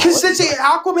want to call it. Because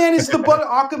Aquaman is the butt.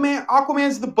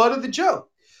 Aquaman's the butt of the joke.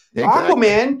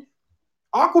 Exactly.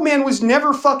 Aquaman was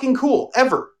never fucking cool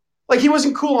ever. Like, he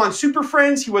wasn't cool on Super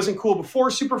Friends. He wasn't cool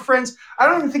before Super Friends. I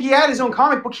don't even think he had his own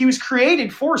comic book. He was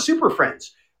created for Super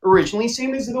Friends originally,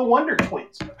 same as the Wonder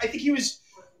Twins. I think he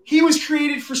was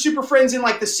created for Super Friends in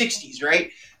like the 60s,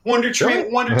 right? Wonder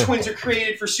Twins are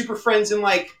created for Super Friends in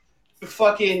like the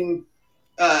fucking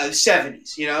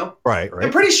 70s, you know? Right.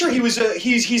 I'm pretty sure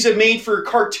he's a made for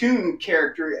cartoon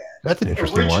character. That's an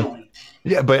interesting one.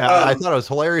 Yeah, but I thought it was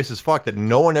hilarious as fuck that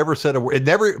no one ever said a word.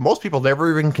 Most people never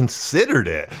even considered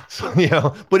it. So, you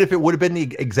know, but if it would have been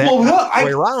the exact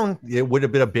way around, it would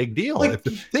have been a big deal. Like,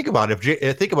 Think about if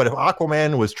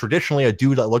Aquaman was traditionally a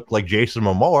dude that looked like Jason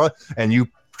Momoa, and you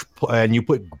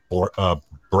put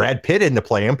Brad Pitt in to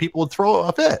play him, people would throw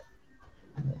a fit.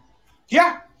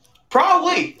 Yeah,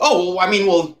 probably. Oh, I mean,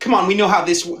 well, come on, we know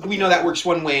that works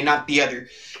one way and not the other.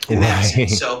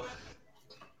 So.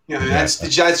 You know, that's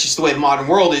just the way the modern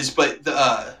world is. But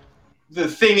the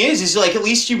thing is like at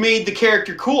least you made the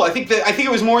character cool. I think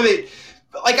it was more that,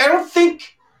 like, I don't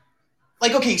think,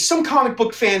 like, okay, some comic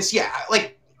book fans, yeah,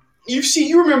 like you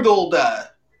remember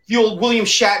the old William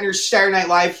Shatner Saturday Night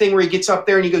Live thing where he gets up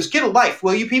there and he goes, "Get a life,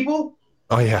 will you, people?"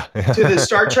 Oh yeah, to the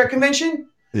Star Trek convention.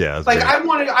 Yeah, like I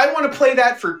want to play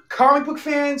that for comic book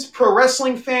fans, pro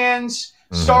wrestling fans,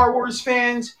 Star Wars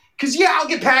fans. Because, yeah, I'll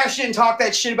get passionate and talk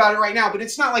that shit about it right now, but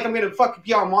it's not like I'm going to fucking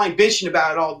be online bitching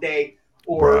about it all day.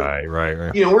 Or,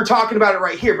 right. You know, we're talking about it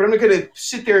right here, but I'm not going to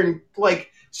sit there and,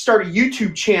 like, start a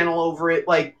YouTube channel over it,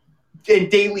 like, and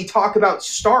daily talk about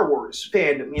Star Wars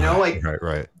fandom, you know? Like,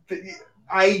 right.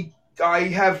 I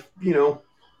have, you know,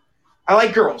 I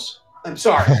like girls. I'm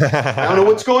sorry. I don't know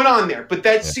what's going on there, but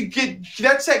that's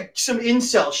like some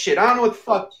incel shit. I don't know what the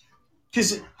fuck.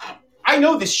 Because I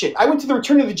know this shit. I went to the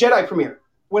Return of the Jedi premiere.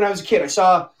 When I was a kid, I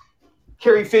saw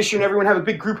Carrie Fisher and everyone have a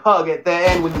big group hug at the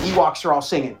end when the Ewoks are all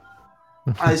singing.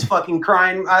 I was fucking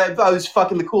crying. I was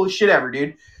fucking the coolest shit ever,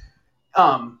 dude.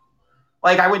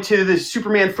 Like, I went to the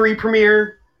Superman 3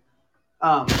 premiere.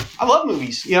 I love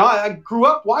movies. You know, I grew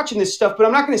up watching this stuff, but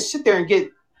I'm not going to sit there and get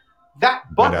that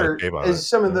butthurt as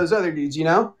some of those other dudes, you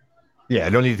know? Yeah, I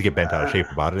don't need to get bent out of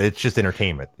shape about it. It's just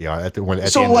entertainment. You know, at the end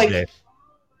of the day.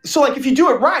 So like if you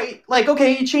do it right, like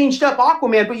okay, you changed up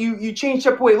Aquaman, but you changed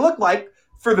up what he looked like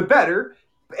for the better,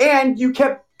 and you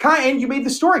kept and you made the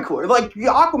story cooler. Like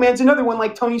Aquaman's another one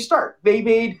like Tony Stark. They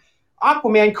made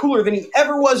Aquaman cooler than he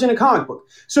ever was in a comic book.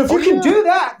 So if you can do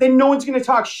that, then no one's going to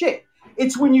talk shit.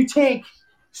 It's when you take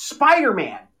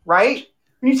Spider-Man, right?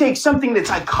 When you take something that's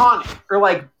iconic or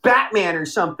like Batman or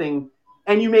something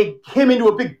and you make him into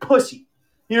a big pussy.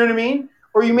 You know what I mean?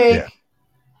 Or you make,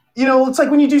 you know, it's like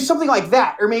when you do something like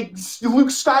that or make Luke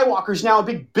Skywalker's now a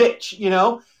big bitch, you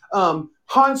know?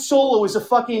 Han Solo is a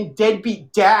fucking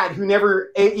deadbeat dad who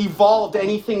never evolved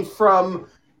anything from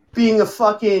being a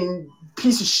fucking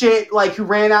piece of shit, like who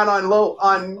ran out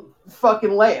on fucking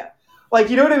Leia. Like,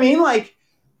 you know what I mean? Like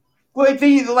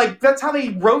that's how they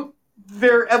wrote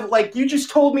their, like, you just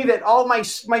told me that all my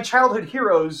childhood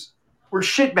heroes were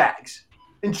shitbags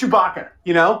and Chewbacca,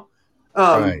 you know?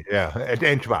 Right, yeah,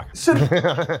 and Chewbacca. So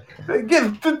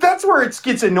again, that's where it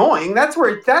gets annoying. That's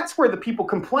where the people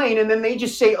complain, and then they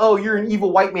just say, "Oh, you're an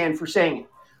evil white man for saying it."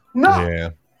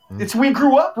 No, it's we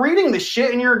grew up reading this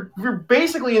shit, and you're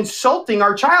basically insulting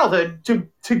our childhood to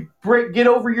get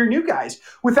over your new guys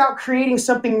without creating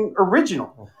something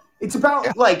original. It's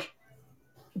about like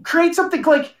create something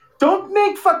like don't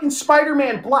make fucking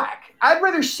Spider-Man black. I'd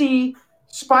rather see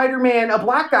Spider-Man, a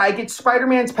black guy, get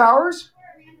Spider-Man's powers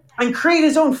and create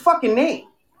his own fucking name,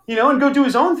 you know, and go do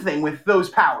his own thing with those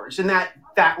powers and that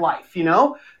life, you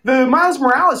know? The Miles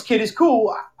Morales kid is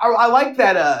cool. I like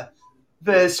that,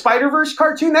 the Spider-Verse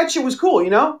cartoon. That shit was cool,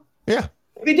 you know? Yeah.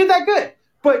 They did that good.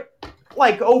 But,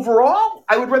 like, overall,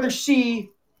 I would rather see,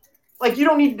 like, you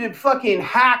don't need to fucking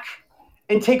hack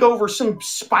and take over some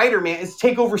Spider-Man,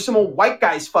 take over some old white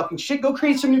guy's fucking shit. Go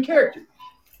create some new character.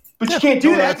 But you can't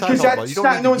do that because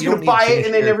no one's going to buy it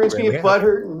and then everyone's going to get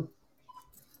butthurt and...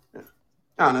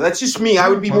 I don't know. That's just me. I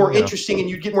would be more interesting, and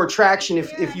you'd get more traction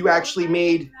if you actually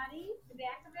made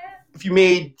if you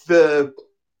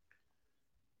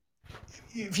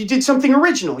did something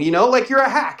original. You know, like you're a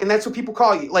hack, and that's what people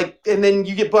call you. Like, and then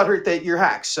you get butthurt that you're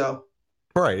hacks. So,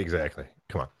 right, exactly.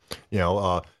 Come on, you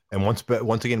know. And once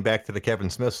again, back to the Kevin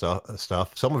Smith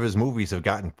stuff. Some of his movies have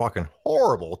gotten fucking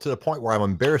horrible to the point where I'm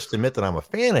embarrassed to admit that I'm a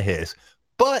fan of his.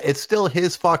 But it's still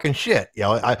his fucking shit. You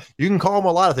know, you can call him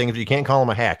a lot of things, but you can't call him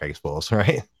a hack, I suppose,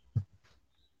 right?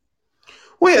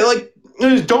 Well, yeah, like,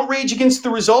 don't rage against the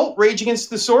result, rage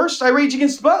against the source. I rage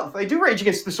against both. I do rage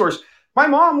against the source. My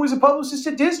mom was a publicist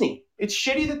at Disney. It's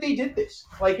shitty that they did this.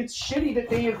 Like, it's shitty that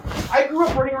they have... I grew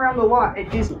up running around the lot at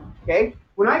Disney, okay?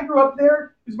 When I grew up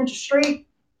there, it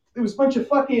was a bunch of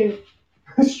fucking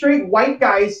straight white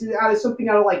guys out of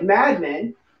like Mad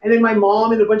Men. And then my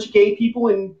mom and a bunch of gay people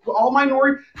and all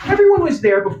minority, everyone was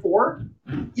there before,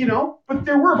 you know, but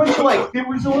there were a bunch of there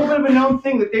was a little bit of a known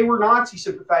thing that they were Nazi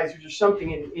sympathizers or something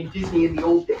in Disney in the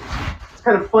old days. It's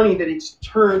kind of funny that it's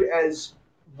turned as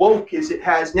woke as it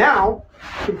has now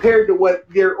compared to what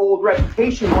their old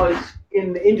reputation was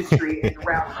in the industry and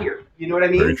around here. You know what I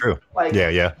mean? Very true. Like,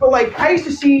 yeah. But like, I used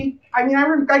to see, I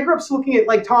grew up looking at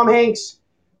like Tom Hanks.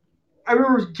 I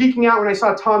remember geeking out when I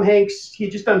saw Tom Hanks. He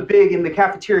had just done Big in the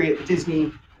cafeteria at the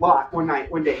Disney lot one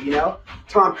day, you know?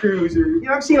 Tom Cruise, or, you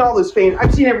know, I've seen all those famous,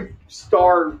 I've seen every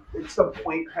star at some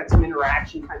point had some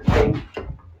interaction kind of thing.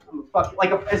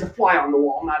 I'm as a fly on the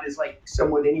wall, not as like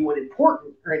anyone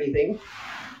important or anything.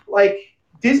 Like,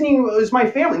 Disney was my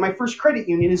family. My first credit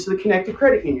union is the Connected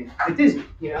Credit Union at Disney,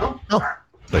 you know? Oh,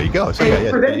 there you go. So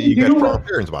you got strong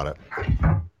experience about it.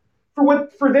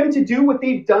 For them to do what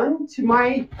they've done to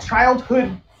my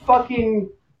childhood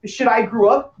fucking the shit I grew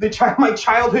up, my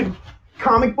childhood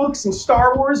comic books and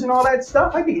Star Wars and all that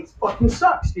stuff, I think it fucking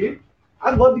sucks, dude.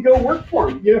 I'd love to go work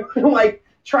for them, you know, like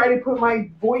try to put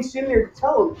my voice in there to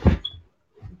tell them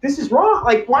this is wrong.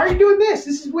 Like, why are you doing this?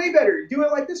 This is way better. Do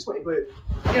it like this way. But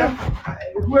you know,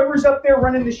 whoever's up there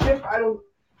running the ship, I don't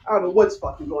know what's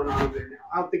fucking going on over there now.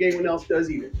 I don't think anyone else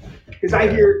does either. Because I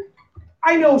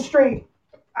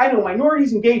know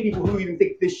minorities and gay people who even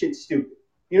think this shit's stupid.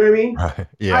 You know what I mean?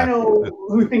 Yeah. I know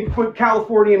who think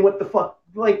California and what the fuck.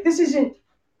 Like, this isn't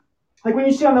like when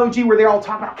you see on the OG where they all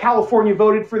talk about California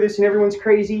voted for this and everyone's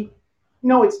crazy.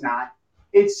 No, it's not.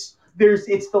 It's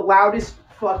the loudest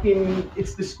fucking.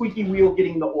 It's the squeaky wheel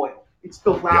getting the oil. It's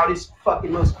the loudest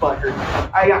fucking most butthurt.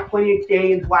 I got plenty of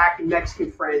gay and black and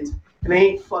Mexican friends, and they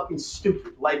ain't fucking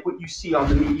stupid like what you see on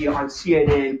the media on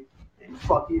CNN and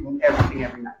fucking everything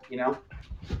every night. You know.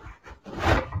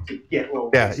 Yeah.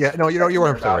 No, you're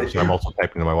 100% right. So I'm also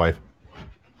typing to my wife.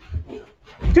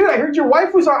 Dude, I heard your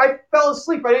wife was on. I fell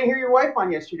asleep. I didn't hear your wife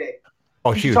on yesterday.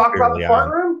 Oh, Did you talk about the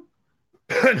fart room?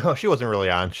 No, she wasn't really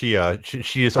on. She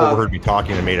just overheard me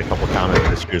talking and made a couple of comments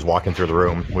as she was walking through the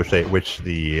room, which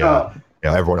the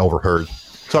everyone overheard.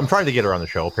 So I'm trying to get her on the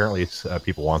show. Apparently, it's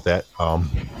people want that.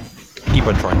 Keep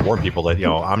on trying to warn people that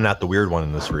I'm not the weird one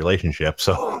in this relationship.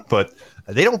 So, but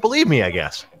they don't believe me, I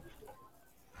guess.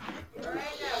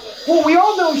 Well, we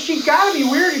all know she gotta be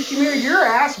weird if she married your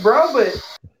ass, bro.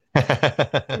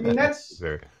 But I mean, that's.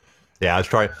 Yeah, I was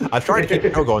trying to keep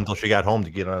the show going until she got home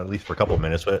to get on at least for a couple of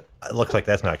minutes, but it looks like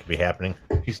that's not going to be happening.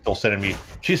 She's still sending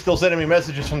me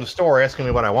messages from the store asking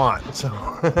me what I want. So,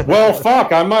 well,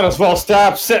 fuck, I might as well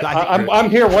stop sitting.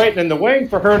 I'm here waiting in the wing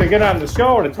for her to get on the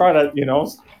show to try to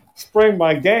spring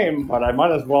my game, but I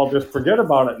might as well just forget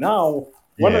about it now.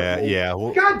 Yeah.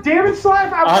 Well, God damn it,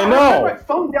 Slav! I know. I had my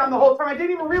phone down the whole time. I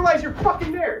didn't even realize you're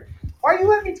fucking there. Why are you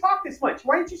letting me talk this much?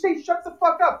 Why didn't you say shut the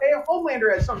fuck up? Hey,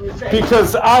 Homelander has something to say.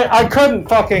 Because I couldn't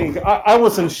fucking... I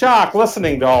was in shock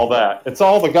listening to all that. It's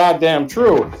all the goddamn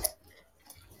truth.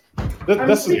 I'm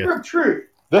a speaker of truth.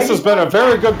 This has been a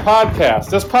very good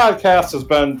podcast. This podcast has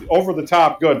been over the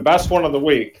top good. Best one of the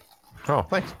week. Oh,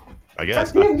 thanks. I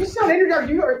guess. Damn, you sound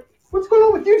energized. What's going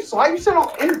on with you, Sly? You sound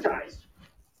all energized.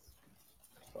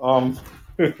 You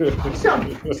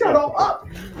sound all up.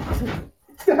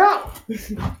 What the hell?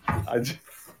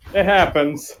 It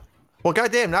happens. Well,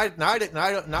 goddamn, now I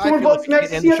Someone feel like we next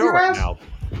can end to the you show up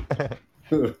right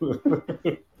your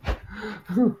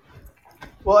now.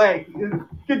 Well, hey,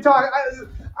 good talk.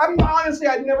 I'm honestly,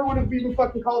 I never would have even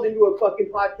fucking called into a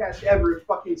fucking podcast ever if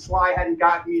fucking Sly hadn't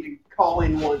got me to call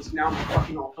in once. Now I'm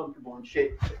fucking all comfortable and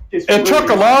shit. It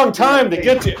took a long time to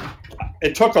get you.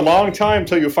 It took a long time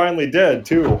till you finally did,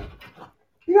 too.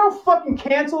 You know how fucking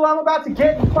canceled I'm about to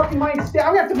get in fucking my state?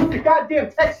 I'm gonna have to move to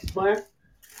goddamn Texas, man.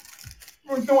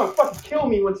 Everyone's gonna want to fucking kill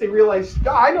me once they realize,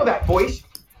 I know that voice.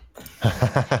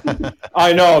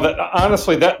 I know that.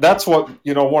 Honestly, that's what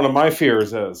one of my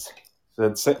fears is.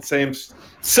 That same,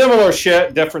 similar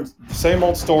shit, different, same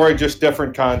old story, just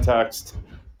different context.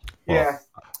 Yeah.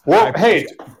 Well, hey,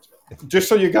 just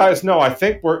so you guys know, I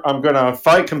think I'm gonna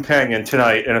fight companion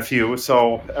tonight in a few.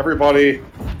 So everybody,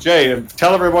 Jay,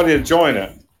 tell everybody to join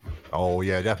it. Oh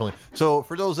yeah, definitely. So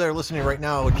for those that are listening right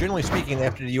now, generally speaking,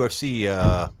 after the UFC,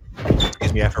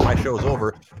 after my show is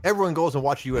over, everyone goes and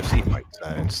watch UFC fights.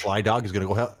 And Sly Dog is going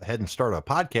to go ahead and start a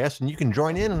podcast, and you can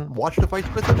join in and watch the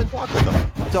fights with them and talk with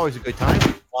them. It's always a good time.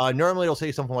 Normally, it'll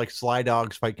say something like Sly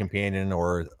Dog's Fight Companion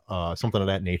or something of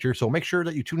that nature. So make sure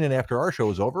that you tune in after our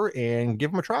show is over and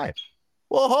give them a try.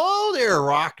 Well, hello there,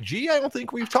 Rock G. I don't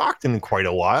think we've talked in quite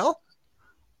a while.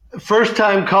 First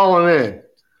time calling in.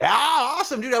 Ah,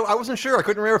 awesome, dude. I wasn't sure. I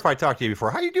couldn't remember if I talked to you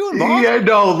before. How you doing, boss? Yeah,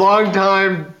 no, long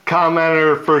time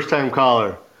commenter, first time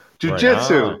caller.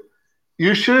 Jiu-jitsu. Right.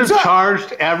 You should have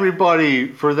charged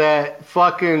everybody for that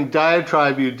fucking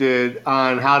diatribe you did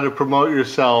on how to promote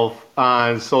yourself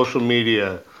on social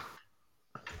media.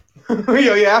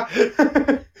 Yeah.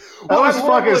 That was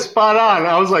fucking spot on.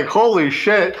 I was like, holy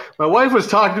shit. My wife was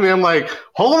talking to me. I'm like,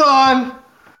 hold on.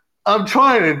 I'm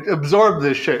trying to absorb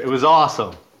this shit. It was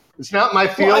awesome. It's not my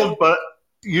field, but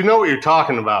you know what you're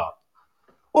talking about.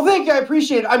 Well, thank you. I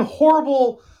appreciate it. I'm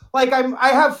horrible. Like I'm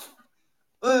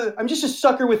just a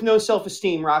sucker with no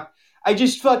self-esteem, Rock. I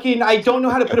don't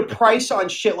know how to put a price on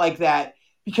shit like that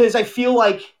because I feel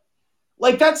like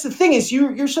that's the thing is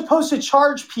you're supposed to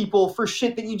charge people for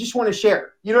shit that you just want to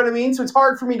share. You know what I mean? So it's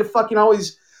hard for me to fucking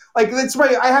always that's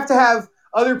why I have to have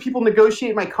other people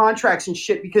negotiate my contracts and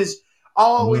shit because I'll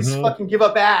always fucking give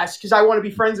up ass because I want to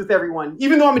be friends with everyone.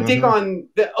 Even though I'm a dick on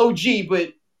the OG,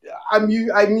 but I'm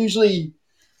usually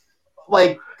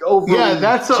like over. Yeah,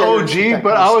 that's the OG,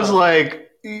 but I was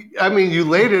like, I mean, you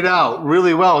laid it out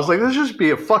really well. I was like, let's just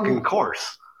be a fucking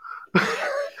course. I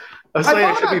was like,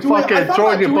 I should be fucking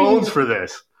throwing your bones for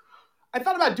this. I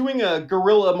thought about doing a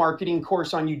guerrilla marketing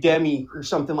course on Udemy or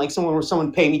something like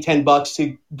someone pay me $10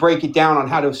 to break it down on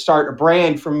how to start a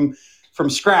brand from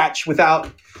scratch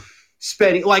without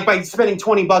spending by spending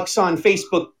 $20 on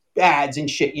Facebook ads and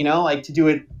shit, like to do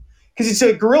it because it's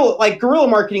a guerrilla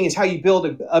marketing is how you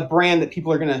build a brand that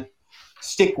people are going to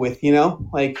stick with,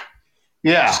 like.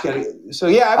 Yeah. So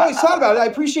yeah, I've always thought about it. I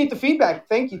appreciate the feedback.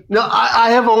 Thank you. No, I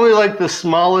have only the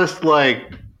smallest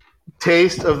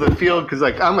taste of the field because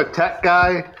I'm a tech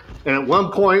guy, and at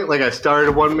one point I started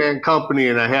a one-man company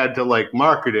and I had to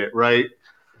market it, right?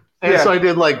 And so I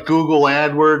did Google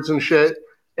AdWords and shit,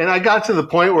 and I got to the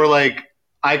point where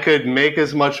I could make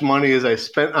as much money as I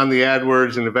spent on the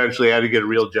AdWords, and eventually I had to get a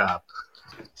real job.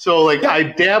 So I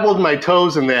dabbled my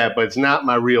toes in that, but it's not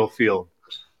my real field.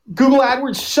 Google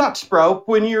AdWords sucks, bro.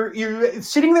 When you're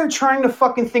sitting there trying to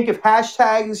fucking think of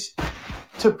hashtags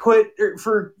to put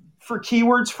for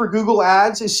keywords for Google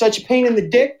Ads is such a pain in the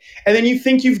dick. And then you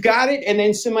think you've got it, and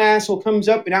then some asshole comes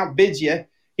up and outbids you,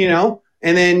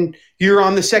 and then you're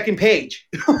on the second page,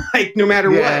 like no matter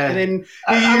what. And then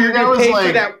you're going to pay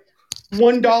for that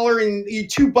 $1 and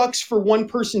 $2 for one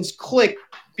person's click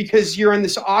because you're on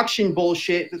this auction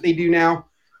bullshit that they do now.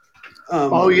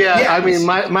 I mean,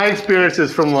 my experience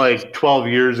is from like 12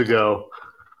 years ago.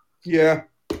 Yeah.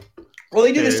 Well,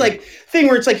 they do this like thing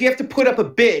where it's like you have to put up a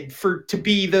bid to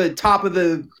be at the top of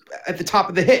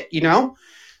the hit, you know?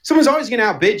 Someone's always going to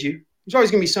outbid you. There's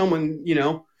always going to be someone, you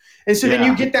know? And so then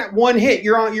you get that one hit.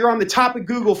 You're on the top of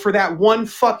Google for that one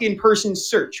fucking person's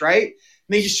search, right? And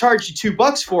they just charge you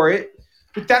 $2 for it.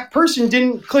 But that person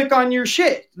didn't click on your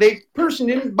shit. That person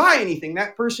didn't buy anything.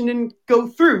 That person didn't go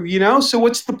through, you know? So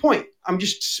what's the point? I'm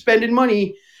just spending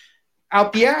money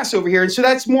out the ass over here. And so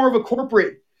that's more of a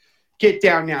corporate get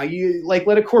down now. You like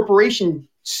let a corporation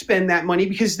spend that money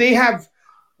because they have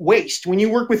waste. When you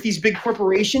work with these big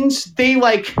corporations, they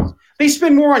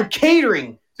spend more on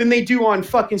catering than they do on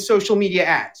fucking social media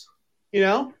ads. You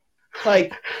know?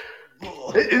 Like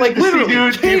literally,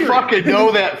 dude, catering. You fucking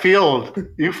know that field.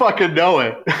 You fucking know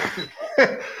it.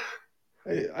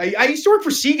 I used to work for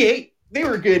Seagate. They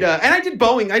were good. And I did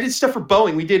Boeing. I did stuff for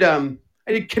Boeing.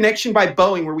 I did Connection by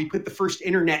Boeing, where we put the first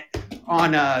internet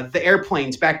on the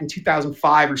airplanes back in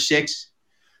 2005 or 6.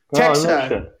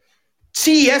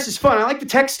 CES is fun. I like the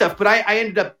tech stuff, but I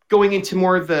ended up going into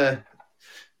more of the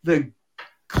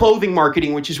clothing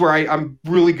marketing, which is where I'm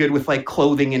really good with like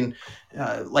clothing and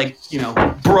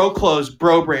bro clothes,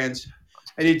 bro brands.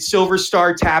 I did Silver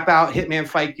Star, Tap Out, Hitman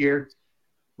Fight Gear,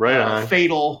 right on.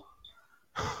 Fatal.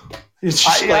 It's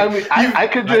just I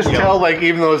could just tell, like,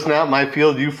 even though it's not my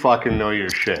field, you fucking know your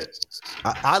shit.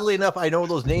 Oddly enough, I know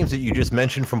those names that you just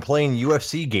mentioned from playing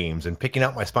UFC games and picking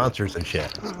out my sponsors and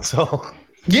shit. So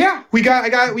yeah, we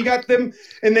got them,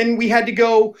 and then we had to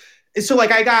go. So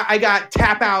like I got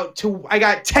Tap Out I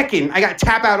got Tekken. I got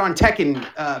Tap Out on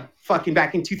Tekken fucking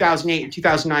back in 2008 or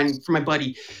 2009 for my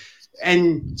buddy.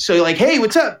 And so like, hey,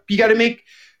 what's up? You got to make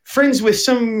friends with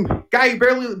some guy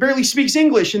who barely speaks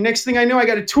English. And next thing I know, I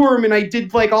got to tour him, and I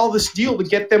did like all this deal to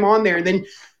get them on there. And then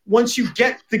once you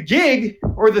get the gig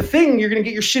or the thing, you're going to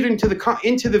get your shit into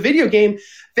the video game.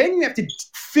 Then you have to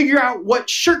figure out what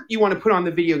shirt you want to put on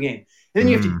the video game. And then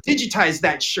you have to digitize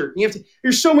that shirt. And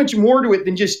there's so much more to it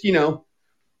than just, you know,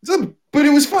 but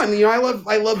it was fun. You know,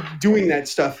 I love doing that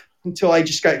stuff until I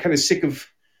just got kind of sick of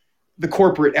the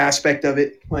corporate aspect of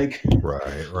it. Like,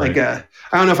 right. Like, I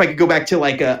don't know if I could go back to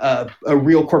like a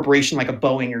real corporation, like a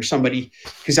Boeing or somebody,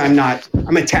 because I'm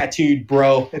a tattooed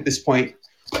bro at this point.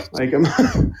 Like I'm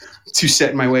too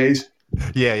set in my ways.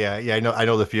 Yeah. I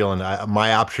know the feeling.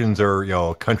 My options are, you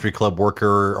know, country club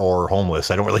worker or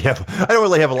homeless. I don't really have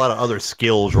a lot of other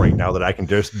skills right now that I can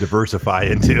just diversify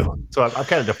into. So I'm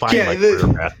kind of defining my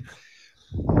career path.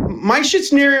 My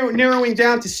shit's narrowing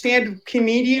down to stand-up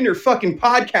comedian or fucking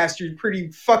podcaster pretty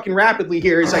fucking rapidly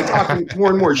here as I talk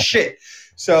more and more shit.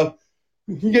 So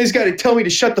you guys got to tell me to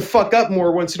shut the fuck up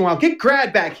more once in a while. Get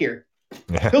Grad back here.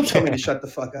 He'll tell me to shut the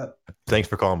fuck up. Thanks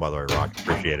for calling, by the way, Rock.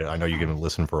 Appreciate it. I know you're going to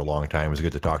listen for a long time. It was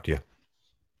good to talk to you.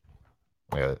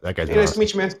 Yeah, that guy's nice to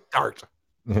meet you, man. Start.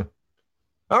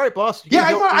 All right, boss.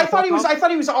 I thought he was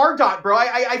RDOT, bro.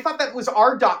 I thought that was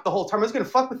RDOT the whole time. I was going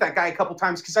to fuck with that guy a couple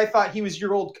times because I thought he was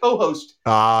your old co-host.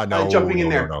 No, jumping in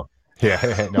there. No.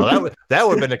 Yeah, no, that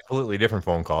would have been a completely different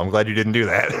phone call. I'm glad you didn't do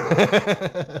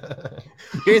that.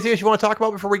 Anything else you want to talk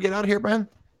about before we get out of here, man?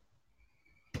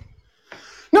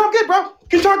 No, I'm good, bro.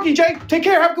 Good talking to you, Jay. Take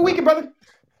care. Have a good weekend, brother.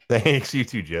 Thanks. You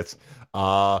too, Jitz.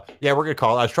 Yeah, we're going to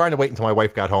call. I was trying to wait until my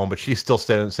wife got home, but she's still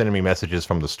sending me messages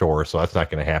from the store, so that's not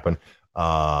going to happen.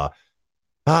 I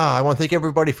want to thank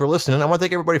everybody for listening. I want to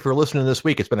thank everybody for listening this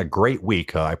week. It's been a great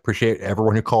week. I appreciate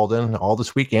everyone who called in all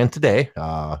this week and today.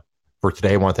 For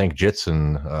today, I want to thank Jitz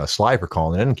and Sly for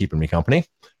calling in and keeping me company.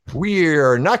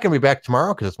 We're not going to be back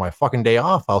tomorrow because it's my fucking day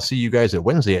off. I'll see you guys at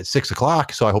Wednesday at 6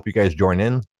 o'clock, so I hope you guys join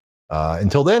in.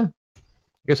 Until then,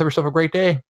 you guys have yourself a great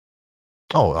day.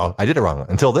 Oh, I did it wrong.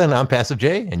 Until then, I'm Passive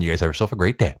J, and you guys have yourself a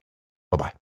great day.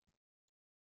 Bye-bye.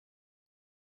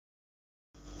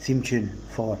 Theme tune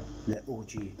for the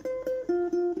OG.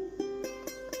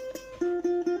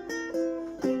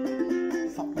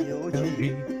 Fuck the OG.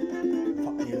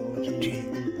 Fuck the OG.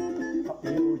 Fuck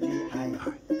the OG. High,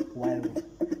 wild,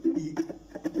 eat,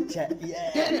 chat,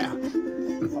 yeah.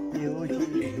 Fuck the OG.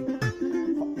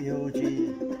 Fuck the OG.